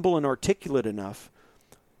be nimble and articulate enough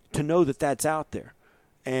to know that that's out there.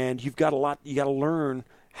 And you've got you got to learn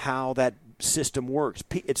how that system works.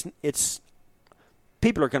 It's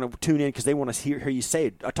people are going to tune in because they want to hear you say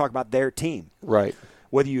it. I talk about their team. Right.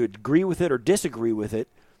 Whether you agree with it or disagree with it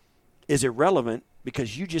is irrelevant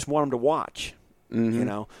because you just want them to watch. Mm-hmm. You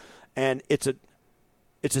know, and it's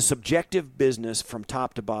a subjective business from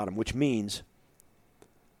top to bottom, which means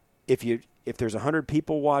if there's 100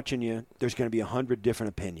 people watching you, there's going to be 100 different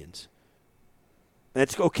opinions.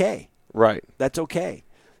 That's okay. Right. That's okay.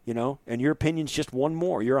 You know, and your opinion's just one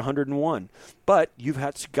more. You're 101. But you've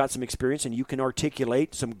got some experience, and you can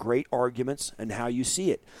articulate some great arguments and how you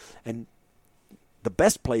see it. And the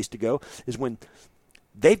best place to go is when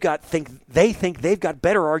they think they've got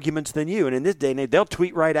better arguments than you. And in this day and age, they'll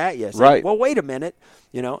tweet right at you. Saying, right. Well, wait a minute.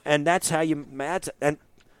 You know, and that's how and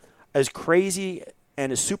as crazy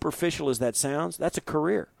and as superficial as that sounds, that's a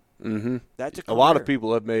career. Mm-hmm. That's a career. A lot of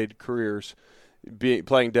people have made careers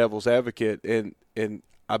playing devil's advocate, and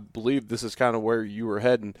I believe this is kind of where you were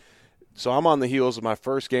heading. So I'm on the heels of my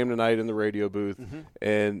first game tonight in the radio booth,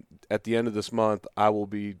 and at the end of this month, I will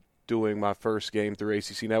be doing my first game through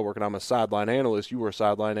ACC Network, and I'm a sideline analyst. You were a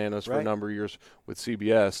sideline analyst for a number of years with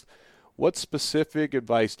CBS. What specific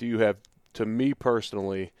advice do you have to me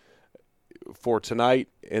personally for tonight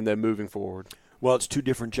and then moving forward? Well, it's two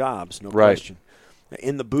different jobs, no question.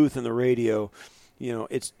 In the booth and the radio, you know,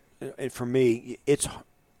 for me, it's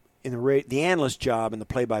in the analyst job and the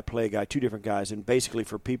play-by-play guy, two different guys. And basically,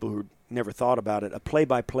 for people who never thought about it, a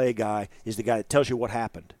play-by-play guy is the guy that tells you what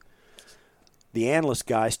happened. The analyst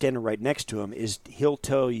guy standing right next to him he'll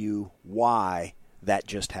tell you why that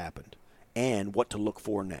just happened and what to look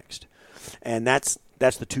for next. And that's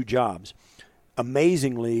the two jobs.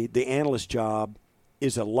 Amazingly, the analyst job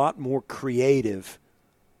is a lot more creative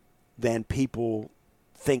than people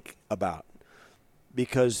think about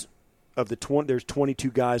because of there's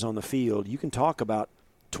 22 guys on the field. You can talk about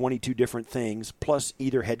 22 different things, plus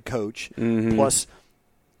either head coach, plus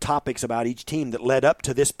topics about each team that led up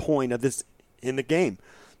to this point of this in the game.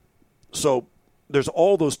 So there's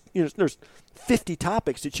all those, there's 50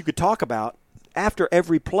 topics that you could talk about after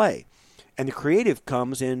every play. And the creative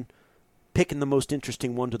comes in picking the most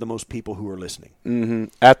interesting one to the most people who are listening. Mm-hmm.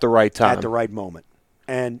 At the right time. At the right moment.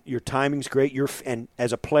 And your timing's great. And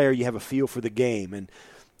as a player, you have a feel for the game.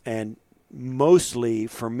 And mostly,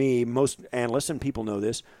 for me, most analysts, and people know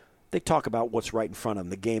this, they talk about what's right in front of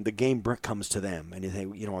them. The game comes to them. And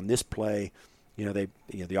they, on this play,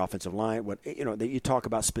 the offensive line, you talk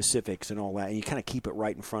about specifics and all that, and you kind of keep it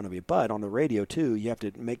right in front of you. But on the radio, too, you have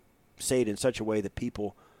to say it in such a way that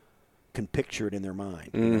people can picture it in their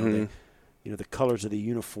mind. Mm-hmm. The colors of the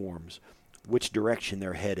uniforms, which direction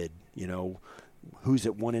they're headed, who's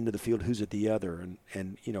at one end of the field, who's at the other,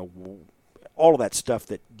 and all of that stuff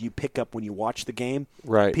that you pick up when you watch the game.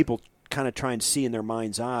 Right. People kind of try and see in their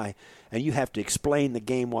mind's eye, and you have to explain the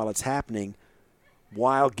game while it's happening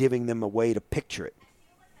while giving them a way to picture it.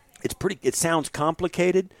 It sounds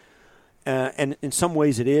complicated, and in some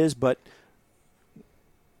ways it is, but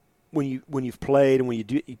when you've played and when you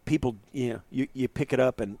do, people, you pick it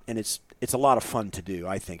up and it's a lot of fun to do.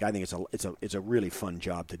 I think it's a really fun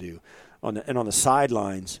job to do. On the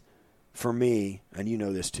sidelines, for me, and you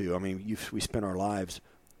know this too. I mean, we spend our lives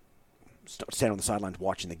standing on the sidelines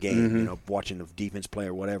watching the game, watching the defense play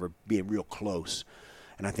or whatever, being real close,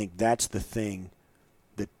 and I think that's the thing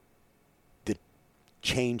that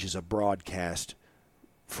changes a broadcast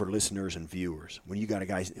for listeners and viewers. When you got a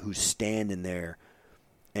guy who's standing there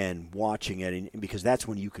and watching it, and because that's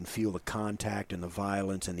when you can feel the contact and the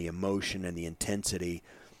violence and the emotion and the intensity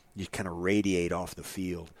you kind of radiate off the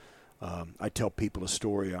field. I tell people a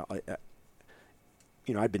story.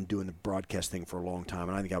 I'd been doing the broadcast thing for a long time,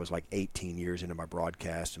 and I think I was like 18 years into my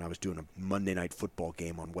broadcast, and I was doing a Monday night football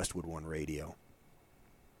game on Westwood One Radio.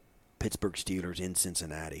 Pittsburgh Steelers in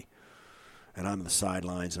Cincinnati, and I'm on the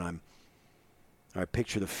sidelines, and I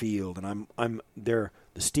picture the field, and I'm there.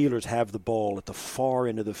 The Steelers have the ball at the far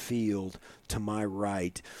end of the field to my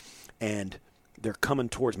right, and they're coming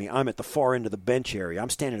towards me. I'm at the far end of the bench area. I'm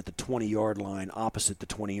standing at the 20-yard line, opposite the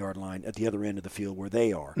 20-yard line, at the other end of the field where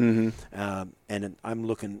they are. Mm-hmm. And I'm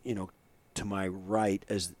looking, to to my right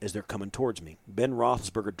as they're coming towards me. Ben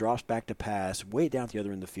Roethlisberger drops back to pass way down at the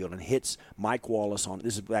other end of the field and hits Mike Wallace on –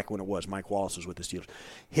 this is back when it was. Mike Wallace was with the Steelers.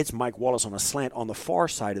 Hits Mike Wallace on a slant on the far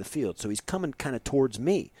side of the field. So he's coming kind of towards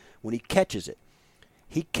me when he catches it.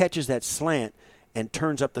 He catches that slant and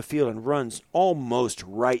turns up the field and runs almost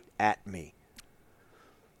right at me.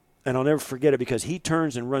 And I'll never forget it because he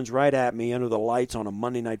turns and runs right at me under the lights on a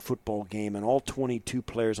Monday Night Football game, and all 22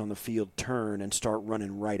 players on the field turn and start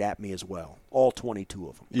running right at me as well. All 22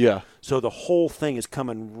 of them. Yeah. So the whole thing is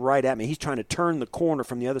coming right at me. He's trying to turn the corner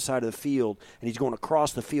from the other side of the field, and he's going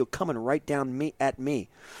across the field, coming right down at me.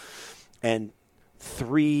 And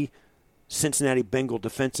 3 Cincinnati Bengal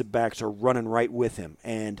defensive backs are running right with him,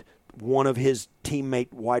 and one of his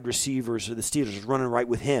teammate wide receivers of the Steelers is running right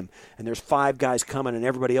with him, and there's 5 guys coming, and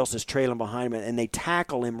everybody else is trailing behind him, and they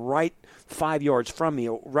tackle him right 5 yards from me,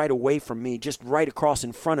 right away from me, just right across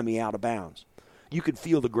in front of me, out of bounds. You could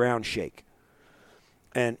feel the ground shake,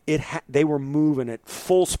 and they were moving at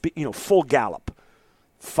full speed, full gallop.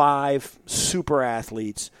 5 super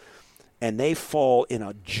athletes, and they fall in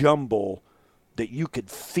a jumble that you could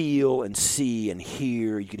feel and see and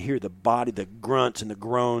hear. You could hear the body, the grunts and the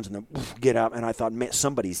groans and the get up. And I thought, man,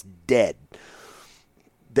 somebody's dead.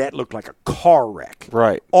 That looked like a car wreck.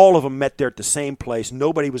 Right. All of them met there at the same place.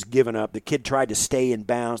 Nobody was giving up. The kid tried to stay in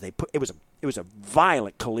bounds. It was a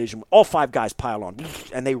violent collision. All 5 guys piled on,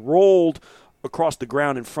 and they rolled across the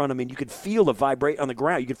ground in front of me. And you could feel the vibrate on the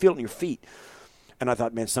ground. You could feel it in your feet. And I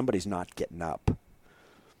thought, man, somebody's not getting up.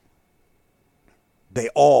 They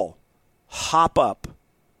all hop up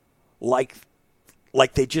like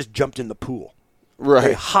they just jumped in the pool. Right.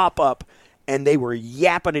 They hop up, and they were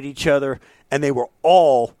yapping at each other, and they were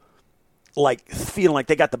all like feeling like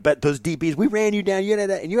they got those DBs. We ran you down,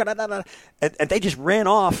 and you and they just ran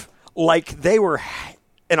off like they were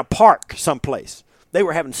in a park someplace. They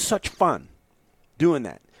were having such fun doing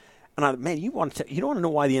that. And I, man, you want to know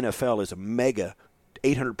why the NFL is a mega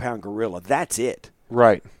 800-pound gorilla? That's it.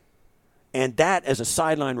 Right. And that, as a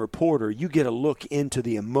sideline reporter, you get a look into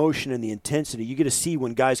the emotion and the intensity. You get to see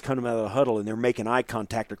when guys come out of the huddle and they're making eye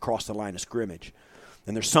contact across the line of scrimmage.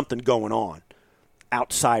 And there's something going on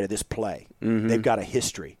outside of this play. Mm-hmm. They've got a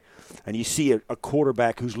history. And you see a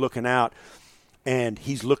quarterback who's looking out, and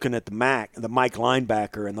he's looking at the Mike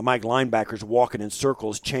linebacker, and the Mike linebacker's walking in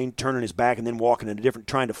circles, turning his back and then walking in a different,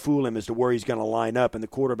 trying to fool him as to where he's going to line up. And the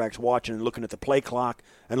quarterback's watching and looking at the play clock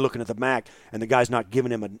and looking at the Mac, and the guy's not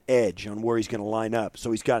giving him an edge on where he's going to line up. So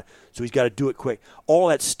he's got to do it quick. All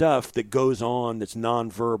that stuff that goes on that's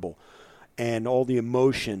nonverbal, and all the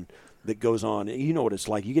emotion that goes on. You know what it's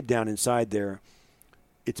like. You get down inside there,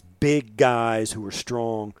 it's big guys who are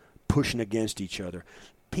strong pushing against each other.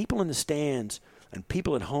 People in the stands and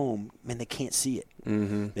people at home, man, they can't see it.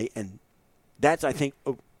 Mm-hmm. And that's, I think,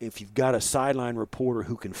 if you've got a sideline reporter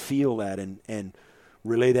who can feel that and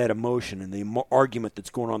relay that emotion and the argument that's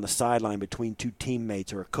going on the sideline between 2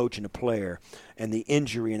 teammates or a coach and a player, and the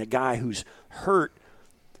injury and a guy who's hurt,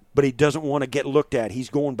 but he doesn't want to get looked at. He's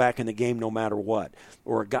going back in the game no matter what.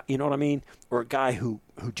 Or a guy, you know what I mean? Or a guy who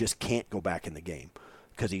just can't go back in the game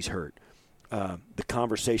because he's hurt. The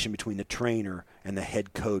conversation between the trainer and the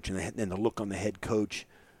head coach, and the look on the head coach,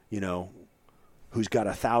 who's got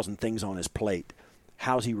 1,000 things on his plate.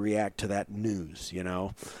 How's he react to that news?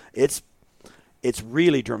 It's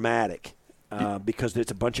really dramatic because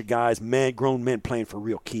it's a bunch of guys, grown men playing for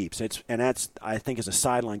real keeps. That's I think as a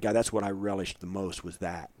sideline guy, that's what I relished the most was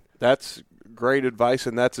that. That's great advice,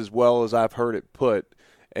 and that's as well as I've heard it put.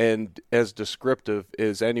 And as descriptive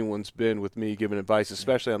as anyone's been with me giving advice,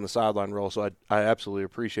 especially on the sideline role. So I absolutely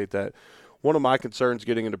appreciate that. One of my concerns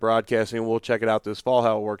getting into broadcasting, and we'll check it out this fall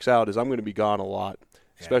how it works out, is I'm going to be gone a lot,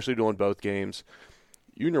 especially doing both games.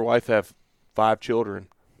 You and your wife have 5 children.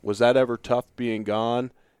 Was that ever tough being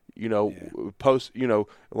gone? A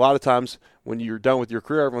lot of times when you're done with your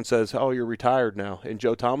career, everyone says, oh, you're retired now. And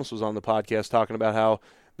Joe Thomas was on the podcast talking about how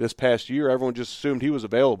this past year everyone just assumed he was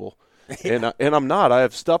available. Yeah. And I'm not. I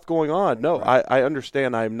have stuff going on. No, right. I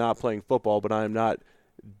understand I'm not playing football, but I am not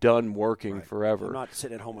done working forever. I'm not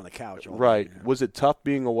sitting at home on the couch. Right. Was it tough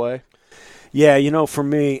being away? Yeah, for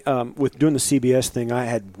me, with doing the CBS thing,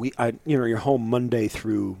 you're home Monday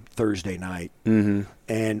through Thursday night, mm-hmm.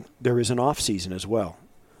 and there is an off season as well.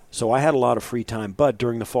 So I had a lot of free time, but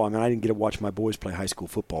during the fall, I didn't get to watch my boys play high school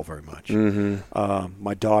football very much. Mm-hmm.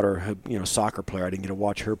 My daughter, soccer player, I didn't get to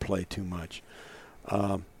watch her play too much.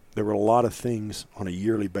 There were a lot of things on a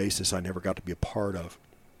yearly basis I never got to be a part of.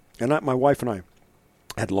 And my wife and I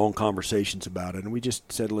had long conversations about it, and we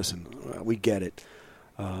just said, listen, we get it.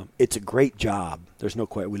 It's a great job. There's no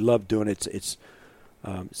question. We love doing it. It's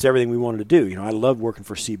it's everything we wanted to do. You know, I loved working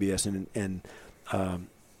for CBS, and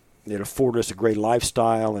it afforded us a great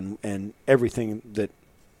lifestyle and everything that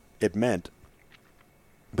it meant.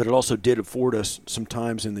 But it also did afford us some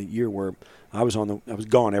times in the year where I was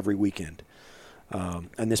gone every weekend.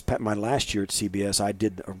 And my last year at CBS, I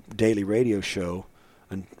did a daily radio show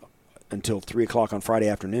until 3 o'clock on Friday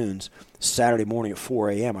afternoons. Saturday morning at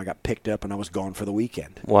 4 a.m., I got picked up and I was gone for the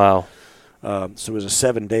weekend. Wow. So it was a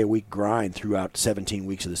 7-day-a-week grind throughout 17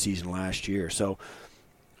 weeks of the season last year.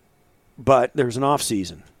 But there's an off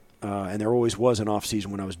season. And there always was an off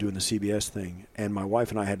season when I was doing the CBS thing. And my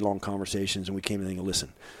wife and I had long conversations, and we came to thinking,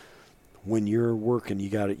 listen, when you're working, you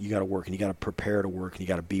got to work, and you got to prepare to work, and you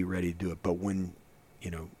got to be ready to do it. But when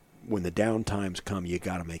the down times come, you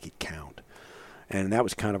got to make it count. And that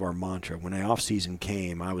was kind of our mantra. When the off season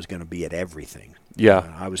came, I was going to be at everything.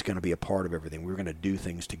 Yeah, I was going to be a part of everything. We were going to do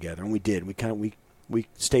things together, and we did. We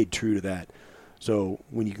stayed true to that. So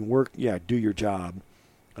when you can work, do your job.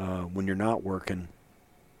 When you're not working,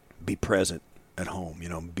 be present at home,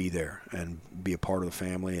 be there and be a part of the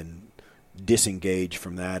family, and disengage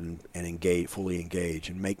from that and fully engage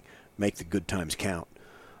and make the good times count.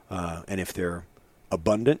 And if they're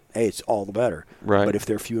abundant, hey, it's all the better. Right. But if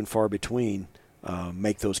they're few and far between,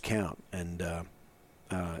 make those count. And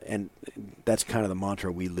that's kind of the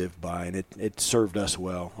mantra we live by, and it served us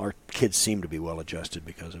well. Our kids seem to be well adjusted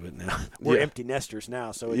because of it now. We're empty nesters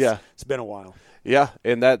now, so it's been a while. Yeah,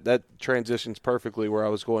 and that transitions perfectly where I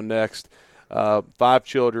was going next. 5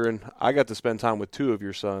 children. I got to spend time with 2 of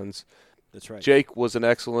your sons. That's right. Jake was an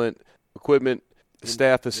excellent equipment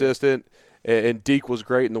staff assistant, and Deke was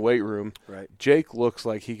great in the weight room. Right. Jake looks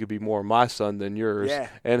like he could be more my son than yours,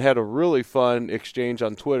 and had a really fun exchange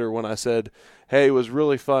on Twitter when I said, hey, it was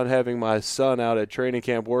really fun having my son out at training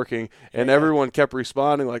camp working, and everyone kept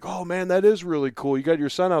responding like, oh, man, that is really cool. You got your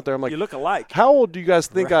son out there. I'm like, you look alike. How old do you guys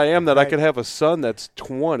think I am that I could have a son that's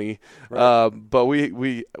 20? Right. But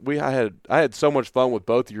I had so much fun with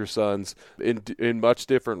both of your sons in much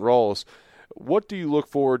different roles. What do you look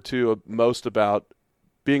forward to most about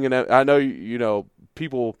being I know,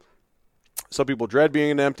 some people dread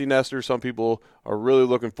being an empty nester. Some people are really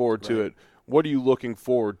looking forward to it. What are you looking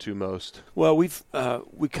forward to most? Well, we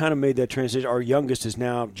kind of made that transition. Our youngest is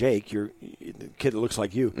now Jake, the kid that looks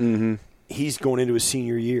like you. Mm-hmm. He's going into his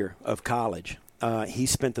senior year of college. He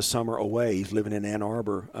spent the summer away. He's living in Ann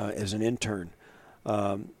Arbor as an intern,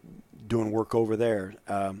 doing work over there.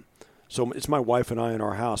 So it's my wife and I in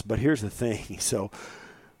our house. But here's the thing. So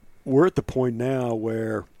we're at the point now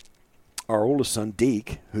where our oldest son,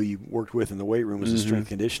 Deke, who you worked with in the weight room, was a strength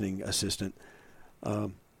conditioning assistant.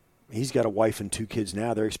 He's got a wife and 2 kids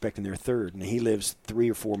now. They're expecting their third, and he lives 3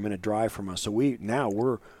 or 4 minute drive from us. So we're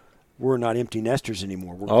not empty nesters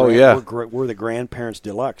anymore. We're the grandparents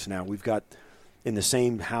deluxe now. We've got in the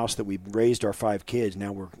same house that we raised our 5 kids.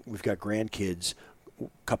 Now we've got grandkids a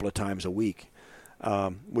couple of times a week,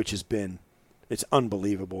 which has been it's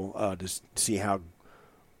unbelievable to see how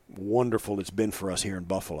wonderful it's been for us here in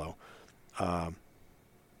Buffalo. The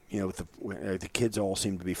kids all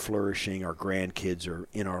seem to be flourishing. Our grandkids are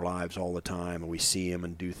in our lives all the time, and we see them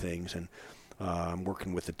and do things. And I'm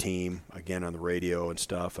working with the team again on the radio and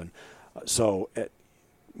stuff. And so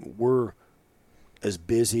we're as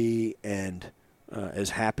busy and as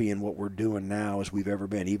happy in what we're doing now as we've ever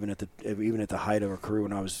been. Even at the height of our career,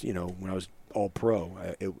 when I was all pro,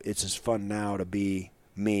 it's as fun now to be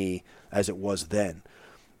me as it was then,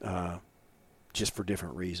 just for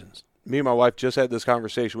different reasons. Me and my wife just had this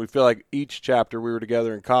conversation. We feel like each chapter we were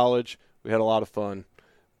together in college, we had a lot of fun,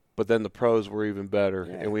 but then the pros were even better,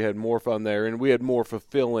 and we had more fun there, and we had more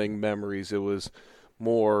fulfilling memories. It was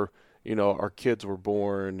more, our kids were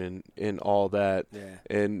born and all that,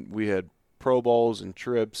 and we had Pro Bowls and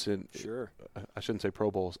trips, and I shouldn't say Pro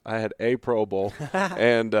Bowls. I had a Pro Bowl,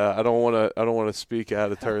 and I don't want to speak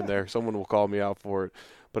out of turn there. Someone will call me out for it,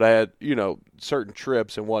 but I had certain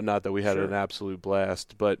trips and whatnot that we had an absolute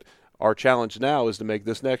blast. But our challenge now is to make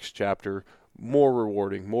this next chapter more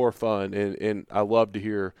rewarding, more fun, and I love to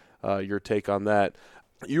hear your take on that.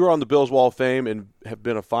 You were on the Bills Wall of Fame and have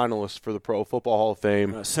been a finalist for the Pro Football Hall of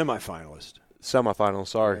Fame. Semifinalist. Semifinal,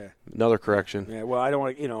 sorry. Yeah. Another correction. Yeah, well, I don't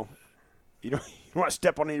want to, you don't want to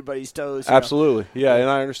step on anybody's toes. Absolutely. Yeah, and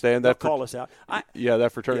I understand that. Call us out.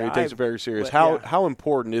 That fraternity takes it very serious. How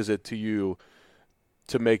important is it to you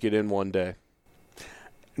to make it in one day?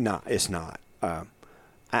 No, it's not.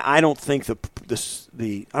 I don't think the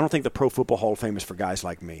Pro Football Hall of Fame is for guys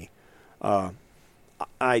like me.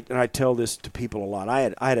 I tell this to people a lot.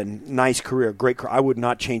 I had a nice career, a great career. I would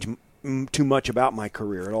not change too much about my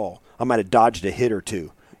career at all. I might have dodged a hit or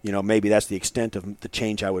two. Maybe that's the extent of the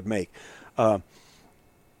change I would make.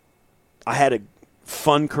 I had a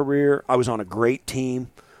fun career. I was on a great team,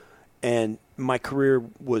 and my career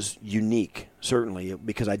was unique, certainly,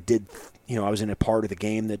 because I was in a part of the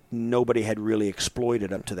game that nobody had really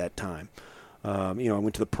exploited up to that time. I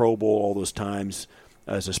went to the Pro Bowl all those times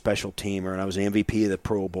as a special teamer, and I was the MVP of the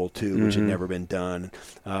Pro Bowl too, which had never been done.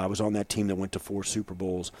 I was on that team that went to 4 Super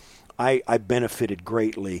Bowls. I benefited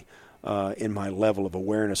greatly in my level of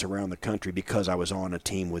awareness around the country because I was on a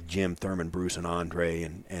team with Jim, Thurman, Bruce, and Andre,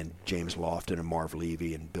 and James Lofton, and Marv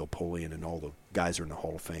Levy, and Bill Polian, and all the guys are in the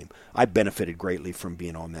Hall of Fame. I benefited greatly from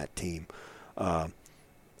being on that team.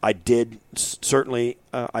 I did certainly.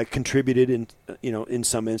 I contributed in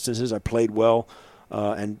some instances. I played well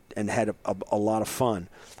and had a lot of fun.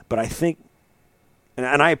 But I think,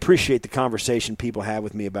 and I appreciate the conversation people have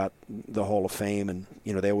with me about the Hall of Fame, and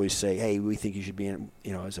they always say, "Hey, we think you should be in,"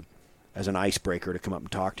 as an icebreaker to come up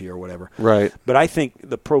and talk to you or whatever. Right. But I think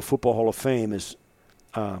the Pro Football Hall of Fame is,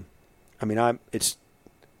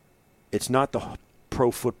 it's not the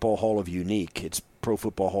Pro Football Hall of Unique. It's Pro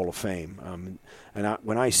Football Hall of Fame.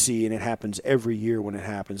 When I see, and it happens every year when it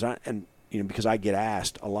happens, because I get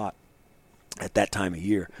asked a lot at that time of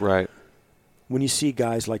year. Right. When you see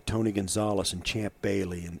guys like Tony Gonzalez and Champ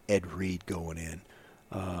Bailey and Ed Reed going in,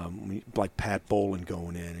 like Pat Bowlen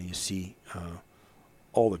going in, and you see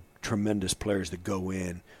all the tremendous players that go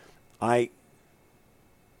in, I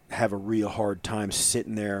have a real hard time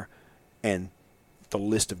sitting there and the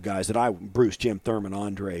list of guys that Bruce, Jim Thurman,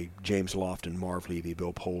 Andre, James Lofton, Marv Levy,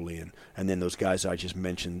 Bill Polian, and then those guys I just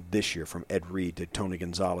mentioned this year, from Ed Reed to Tony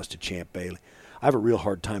Gonzalez to Champ Bailey. I have a real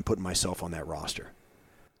hard time putting myself on that roster.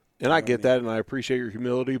 And I get that, and I appreciate your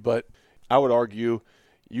humility, but I would argue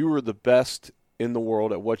you were the best in the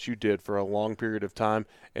world at what you did for a long period of time,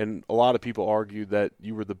 and a lot of people argue that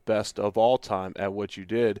you were the best of all time at what you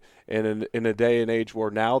did. And in a day and age where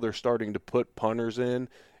now they're starting to put punters in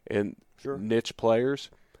and niche players,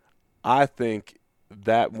 I think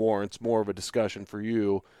that warrants more of a discussion for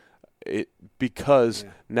you, because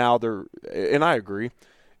now they're – and I agree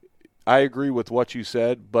with what you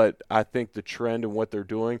said, but I think the trend and what they're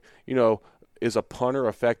doing, is a punter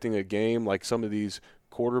affecting a game like some of these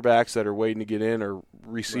quarterbacks that are waiting to get in, or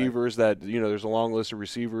receivers that, there's a long list of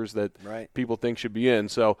receivers that people think should be in.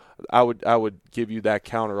 So I would give you that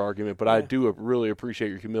counter argument, but I do really appreciate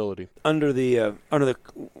your humility. Under the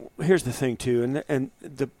here's the thing too, and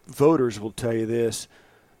the voters will tell you this: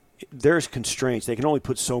 there's constraints. They can only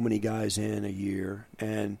put so many guys in a year,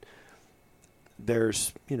 and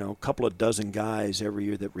there's a couple of dozen guys every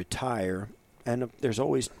year that retire. And there's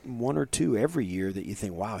always one or two every year that you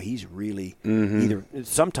think, wow, he's really either –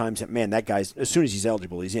 sometimes, man, that guy's – as soon as he's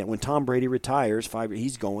eligible, he's in. When Tom Brady retires,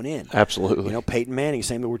 he's going in. Absolutely. Peyton Manning,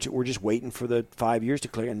 same. We're just waiting for the 5 years to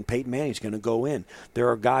clear, and Peyton Manning's going to go in. There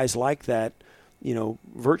are guys like that,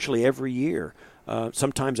 virtually every year.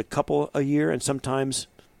 Sometimes a couple a year, and sometimes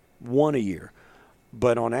one a year.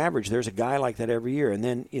 But on average, there's a guy like that every year. And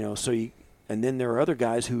then, and then there are other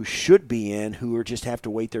guys who should be in who are just have to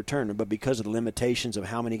wait their turn. But because of the limitations of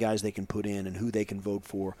how many guys they can put in and who they can vote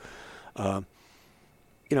for,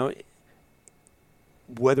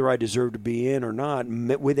 whether I deserve to be in or not,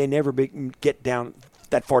 would they never get down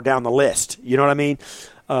that far down the list? You know what I mean?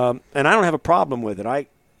 And I don't have a problem with it.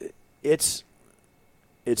 It's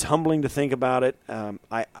humbling to think about it.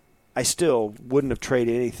 I still wouldn't have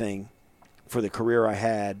traded anything for the career I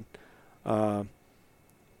had.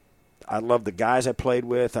 I love the guys I played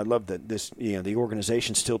with. I love that the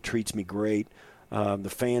organization still treats me great. The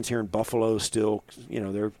fans here in Buffalo still,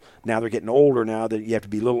 they're getting older now. That you have to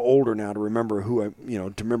be a little older now to remember to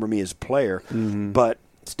remember me as a player. Mm-hmm. But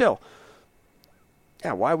still,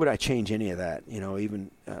 why would I change any of that?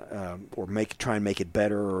 Even or try and make it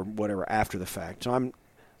better or whatever after the fact. So I'm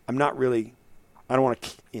not really. I don't want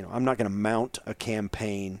to. I'm not going to mount a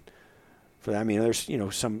campaign for that. I mean, there's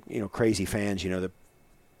some crazy fans that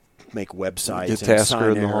make websites and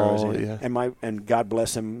sign arrows. And God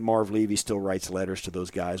bless him, Marv Levy still writes letters to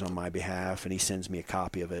those guys on my behalf, and he sends me a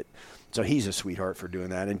copy of it. So he's a sweetheart for doing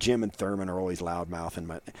that. And Jim and Thurman are always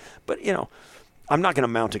loudmouthing. But I'm not going to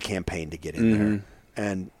mount a campaign to get in there.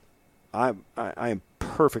 And I am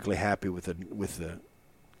perfectly happy with the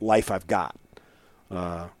life I've got,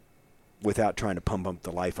 without trying to pump up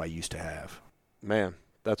the life I used to have. Man,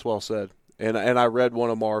 that's well said. And I read one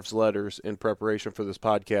of Marv's letters in preparation for this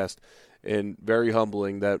podcast, and very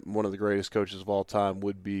humbling that one of the greatest coaches of all time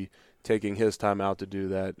would be taking his time out to do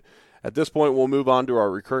that. At this point, we'll move on to our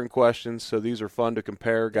recurring questions. So these are fun to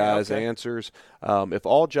compare guys' answers. If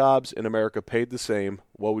all jobs in America paid the same,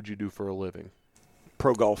 what would you do for a living?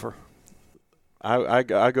 Pro golfer. I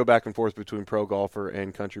go back and forth between pro golfer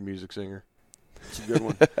and country music singer. It's a good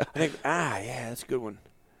one. I think, yeah, that's a good one.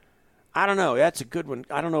 I don't know. That's a good one.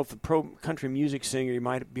 I don't know if the pro country music singer, you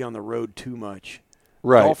might be on the road too much.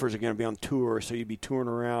 Right. Golfers are going to be on tour, so you'd be touring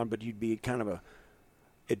around, but you'd be kind of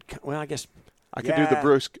I guess. I could do the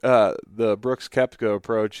Brooks Koepka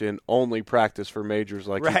approach and only practice for majors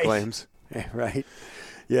like he claims. Right.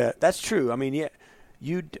 Yeah, that's true. I mean, yeah,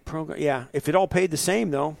 if it all paid the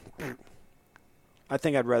same though, I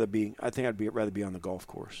think I'd rather be on the golf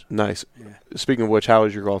course. Nice. Yeah. Speaking of which, how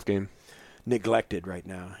is your golf game? Neglected right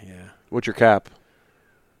now. Yeah. What's your cap?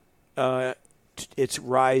 It's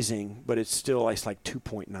rising, but it's like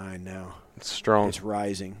 2.9 now. It's strong. It's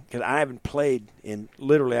rising because I haven't played in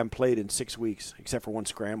 6 weeks, except for one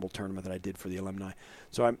scramble tournament that I did for the alumni.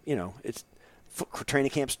 So I'm, it's training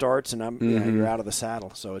camp starts and you're out of the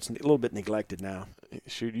saddle, so it's a little bit neglected now.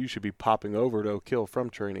 Shoot, you should be popping over to Oak Hill from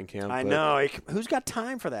training camp. I know. Who's got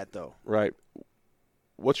time for that though? Right.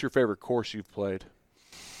 What's your favorite course you've played?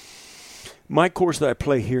 My course that I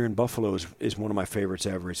play here in Buffalo is one of my favorites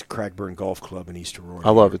ever. It's Cragburn Golf Club in East Aurora. I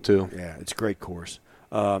love it too. Yeah, it's a great course.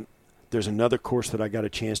 There's another course that I got a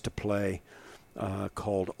chance to play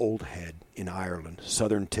called Old Head in Ireland,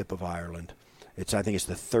 southern tip of Ireland. I think it's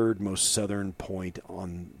the third most southern point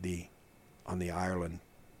on the island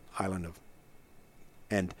of,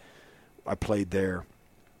 and I played there.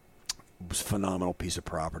 It was a phenomenal piece of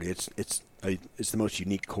property. It's the most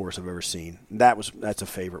unique course I've ever seen. That's a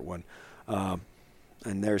favorite one.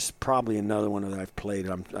 And there's probably another one that I've played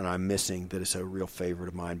and I'm missing that is a real favorite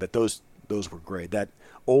of mine. But those were great. That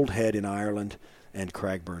Old Head in Ireland and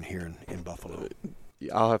Cragburn here in Buffalo.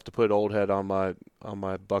 I'll have to put Old Head on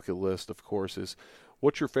my bucket list of courses.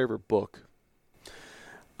 What's your favorite book?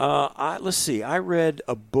 Let's see. I read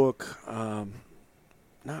a book. It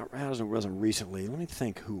wasn't recently. Let me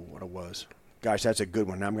think what it was. Gosh, that's a good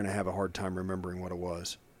one. Now I'm going to have a hard time remembering what it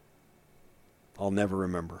was. I'll never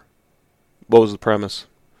remember. What was the premise?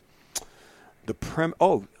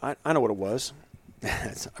 I know what it was.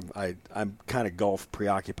 I'm kind of golf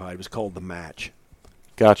preoccupied. It was called The Match.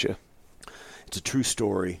 Gotcha. It's a true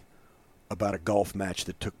story about a golf match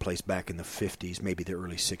that took place back in the 50s, maybe the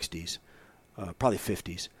early 60s, probably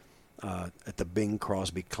 50s, at the Bing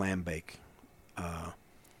Crosby Clambake.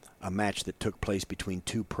 A match that took place between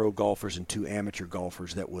two pro golfers and two amateur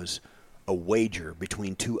golfers that was a wager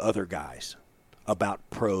between two other guys about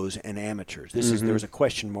pros and amateurs. There was a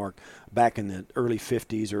question mark back in the early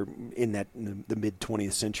 50s or in the mid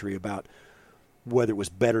 20th century about whether it was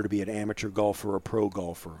better to be an amateur golfer or a pro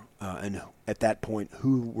golfer. And at that point,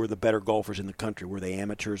 who were the better golfers in the country? Were they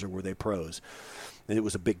amateurs or were they pros? And it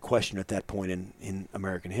was a big question at that point in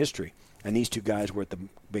American history. And these two guys were at the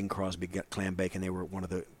Bing Crosby Clambake, and they were at one of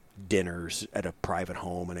the dinners at a private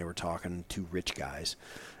home, and they were talking, two rich guys,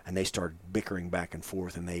 and they started bickering back and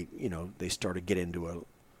forth, and they started to get into a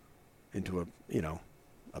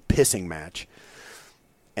pissing match,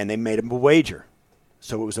 and they made them a wager.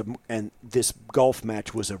 So it was and this golf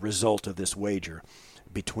match was a result of this wager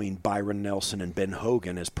between Byron Nelson and Ben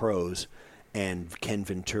Hogan as pros, and Ken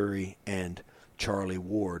Venturi and Charlie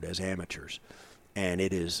Ward as amateurs, and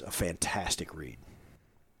it is a fantastic read.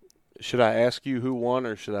 Should I ask you who won,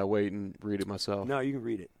 or should I wait and read it myself? No, you can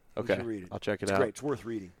read it. Okay, you should read it. I'll check it It's out. Great. It's worth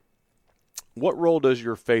reading. What role does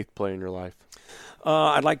your faith play in your life?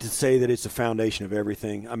 I'd like to say that it's the foundation of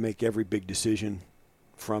everything. I make every big decision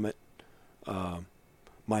from it.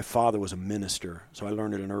 My father was a minister, so I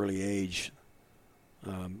learned at an early age.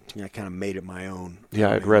 I kind of made it my own.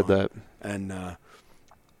 Yeah, I'd read that. And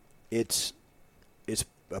it's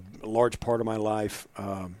a large part of my life.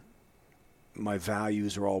 My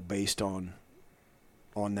values are all based on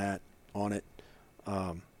it.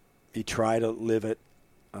 You try to live it.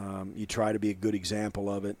 You try to be a good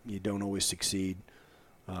example of it. You don't always succeed.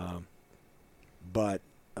 But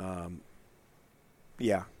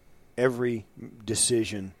every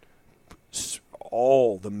decision,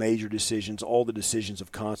 all the major decisions, all the decisions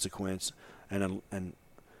of consequence, and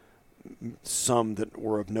some that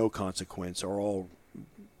were of no consequence are all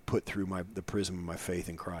put through the prism of my faith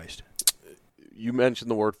in Christ. You mentioned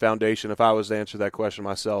the word foundation. If I was to answer that question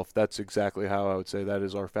myself, that's exactly how I would say that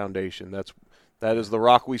is our foundation. That is the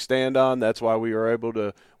rock we stand on. That's why we are able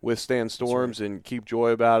to withstand storms and keep joy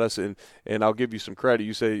about us. And I'll give you some credit.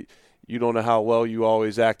 You say you don't know how well you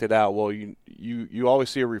always acted out. Well, you always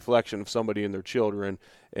see a reflection of somebody in their children.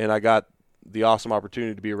 And I got the awesome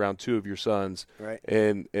opportunity to be around two of your sons. Right.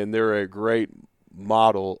 And they're a great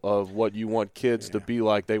model of what you want kids to be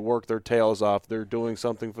like. They work their tails off. They're doing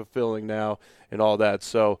something fulfilling now and all that.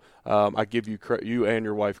 So I give you you and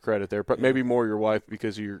your wife credit there, but maybe more your wife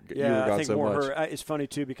because you got I think so more much. her. It's funny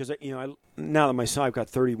too because now that I've got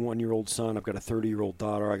a 31-year-old son, I've got a 30-year-old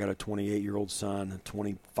daughter, I got a 28-year-old son, a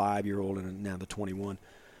 25-year-old, and now the 21.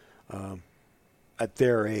 At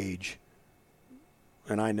their age,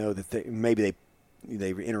 and I know that maybe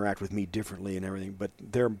they interact with me differently and everything, but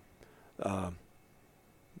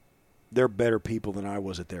they're better people than I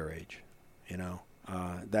was at their age.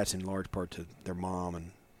 That's in large part to their mom,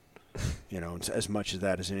 and as much as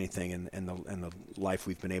that as anything, and the life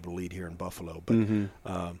we've been able to lead here in Buffalo. But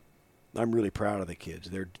I'm really proud of the kids.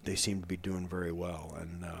 They seem to be doing very well,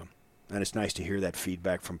 and it's nice to hear that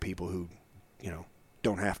feedback from people who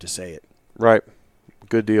don't have to say it. Right,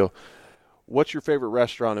 good deal. What's your favorite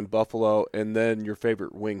restaurant in Buffalo, and then your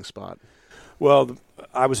favorite wing spot? Well,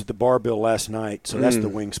 I was at the Bar-Bill last night, so that's the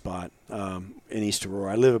wing spot in East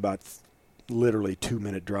Aurora. I live about literally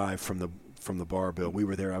 2-minute drive from the Bar-Bill. We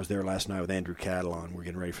were there. I was there last night with Andrew Catalon. We're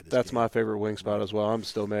getting ready for this. That's game. my favorite wing spot as well. I'm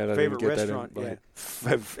still mad I didn't get that in.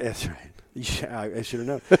 That's right. Yeah, I should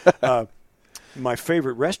have known. My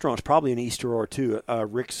favorite restaurant is probably in East Aurora too.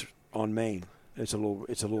 Rick's on Main. It's a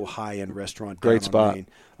little high-end restaurant. Great spot. On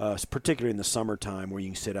Main. Particularly in the summertime where you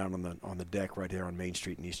can sit out on the deck right there on Main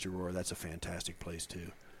Street in East Aurora. That's a fantastic place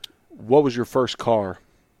too. What was your first car?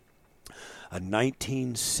 A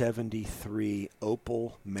 1973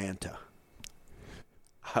 Opel Manta.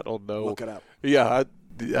 I don't know. Look it up. Yeah,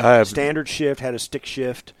 I have. Standard shift, had a stick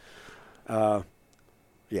shift. Yeah,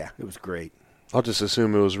 it was great. I'll just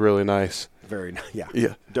assume it was really nice. Very nice. Yeah.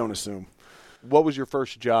 Yeah. Don't assume. What was your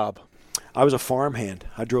first job? I was a farmhand.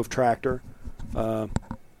 I drove tractor,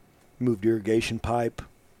 moved irrigation pipe,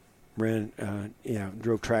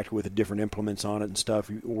 drove tractor with the different implements on it and stuff.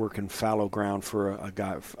 Working fallow ground for a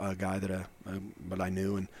guy that I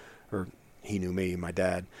knew, or he knew me, my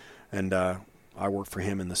dad, and I worked for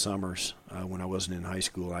him in the summers when I wasn't in high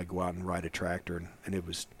school. I'd go out and ride a tractor, and it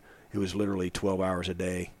was literally 12 hours a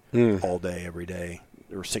day, all day, every day,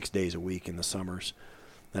 or 6 days a week in the summers,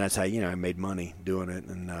 and that's how I made money doing it,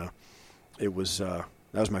 and it was that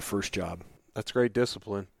was my first job. That's great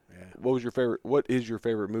discipline. Yeah. What is your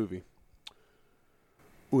favorite movie?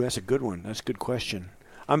 Ooh, that's a good one. That's a good question.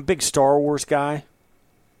 I'm a big Star Wars guy.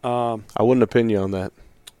 I wouldn't have pinned you on that.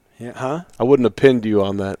 Yeah, huh? I wouldn't have pinned you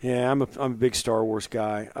on that. Yeah, I'm a big Star Wars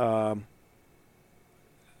guy.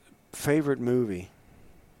 Favorite movie?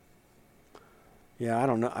 Yeah, I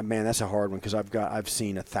don't know. Man, that's a hard one because I've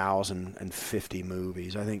seen 1,050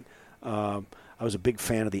 movies. I think I was a big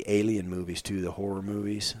fan of the Alien movies too, the horror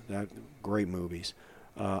movies. Great movies.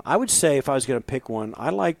 I would say if I was going to pick one,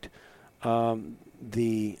 I liked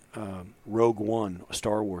the Rogue One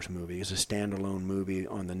Star Wars movie. It's a standalone movie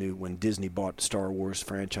on the new when Disney bought the Star Wars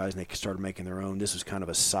franchise and they started making their own. This was kind of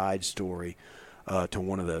a side story to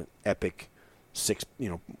one of the epic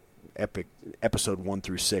episode 1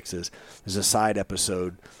 through 6 is a side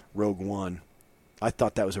episode, Rogue One. I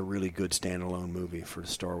thought that was a really good standalone movie for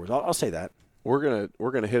Star Wars. I'll say that. We're gonna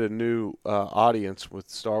hit a new audience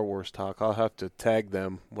with Star Wars talk. I'll have to tag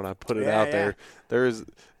them when I put it out there. There's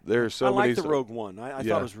so many. I like the Rogue One. I thought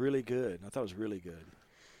it was really good.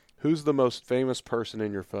 Who's the most famous person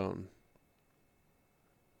in your phone?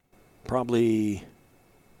 Probably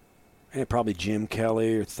Jim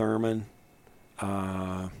Kelly or Thurman.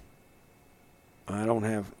 I don't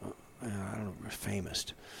know. Famous.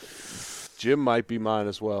 Jim might be mine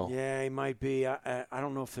as well. Yeah, he might be. I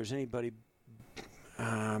don't know if there's anybody.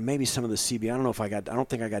 Maybe some of the CB. I don't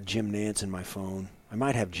think I got Jim Nance in my phone. I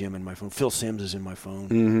might have Jim in my phone. Phil Simms is in my phone.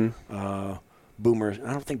 Mm-hmm. Boomer.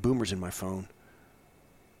 I don't think Boomer's in my phone.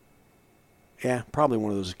 Yeah, probably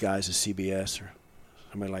one of those guys at CBS or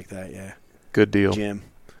somebody like that. Yeah. Good deal. Jim.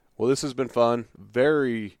 Well, this has been fun.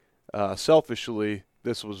 Very selfishly,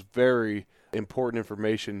 this was very important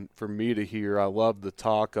information for me to hear. I love the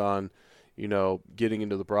talk on getting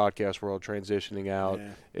into the broadcast world, transitioning out. Yeah.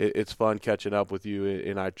 It's fun catching up with you,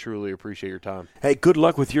 and I truly appreciate your time. Hey, good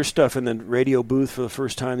luck with your stuff in the radio booth for the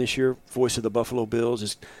first time this year. Voice of the Buffalo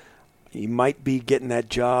Bills. You might be getting that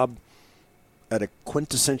job at a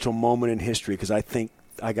quintessential moment in history because I think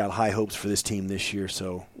I got high hopes for this team this year,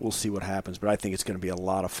 so we'll see what happens. But I think it's going to be a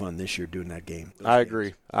lot of fun this year doing that game. I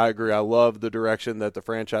agree. I love the direction that the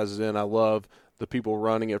franchise is in. I love the people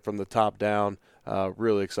running it from the top down.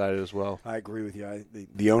 Really excited as well. I agree with you.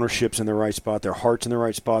 The ownership's in the right spot. Their heart's in the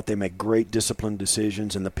right spot. They make great disciplined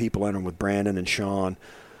decisions, and the people in them with Brandon and Sean,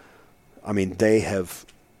 I mean, they have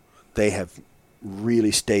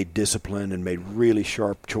really stayed disciplined and made really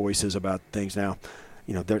sharp choices about things. Now,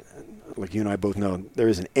 like you and I both know, there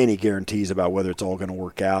isn't any guarantees about whether it's all going to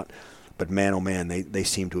work out. But man, oh man, they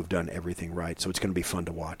seem to have done everything right. So it's going to be fun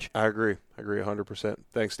to watch. I agree 100%.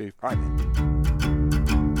 Thanks, Steve. All right, man.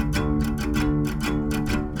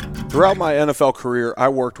 Throughout my NFL career, I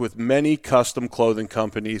worked with many custom clothing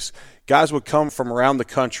companies. Guys would come from around the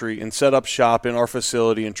country and set up shop in our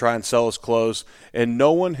facility and try and sell us clothes, and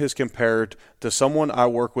no one has compared to someone I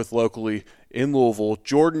work with locally in Louisville,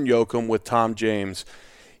 Jordan Yoakum with Tom James.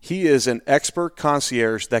 He is an expert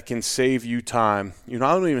concierge that can save you time. I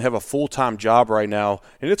don't even have a full-time job right now,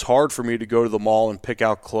 and it's hard for me to go to the mall and pick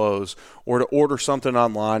out clothes or to order something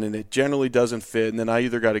online, and it generally doesn't fit, and then I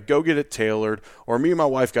either got to go get it tailored or me and my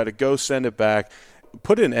wife got to go send it back.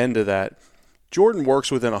 Put an end to that. Jordan works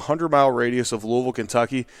within a 100-mile radius of Louisville,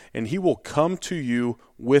 Kentucky, and he will come to you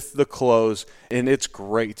with the clothes, and it's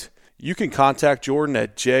great. You can contact Jordan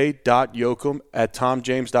at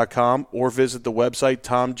j.yoakum@tomjames.com or visit the website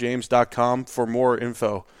tomjames.com for more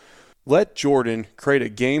info. Let Jordan create a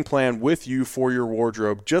game plan with you for your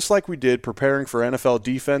wardrobe, just like we did preparing for NFL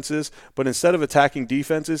defenses, but instead of attacking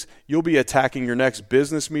defenses, you'll be attacking your next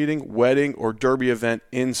business meeting, wedding, or derby event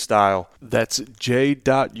in style. That's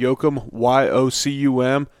j.yoakum,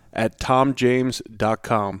 Y-O-C-U-M,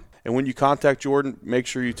 @tomjames.com. And when you contact Jordan, make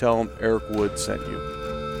sure you tell him Eric Wood sent you.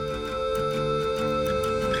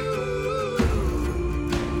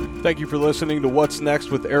 Thank you for listening to What's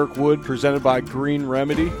Next with Eric Wood, presented by Green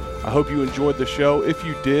Remedy. I hope you enjoyed the show. If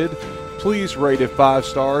you did, please rate it 5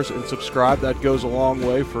 stars and subscribe. That goes a long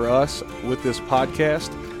way for us with this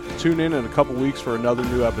podcast. Tune in a couple weeks for another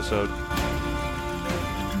new episode.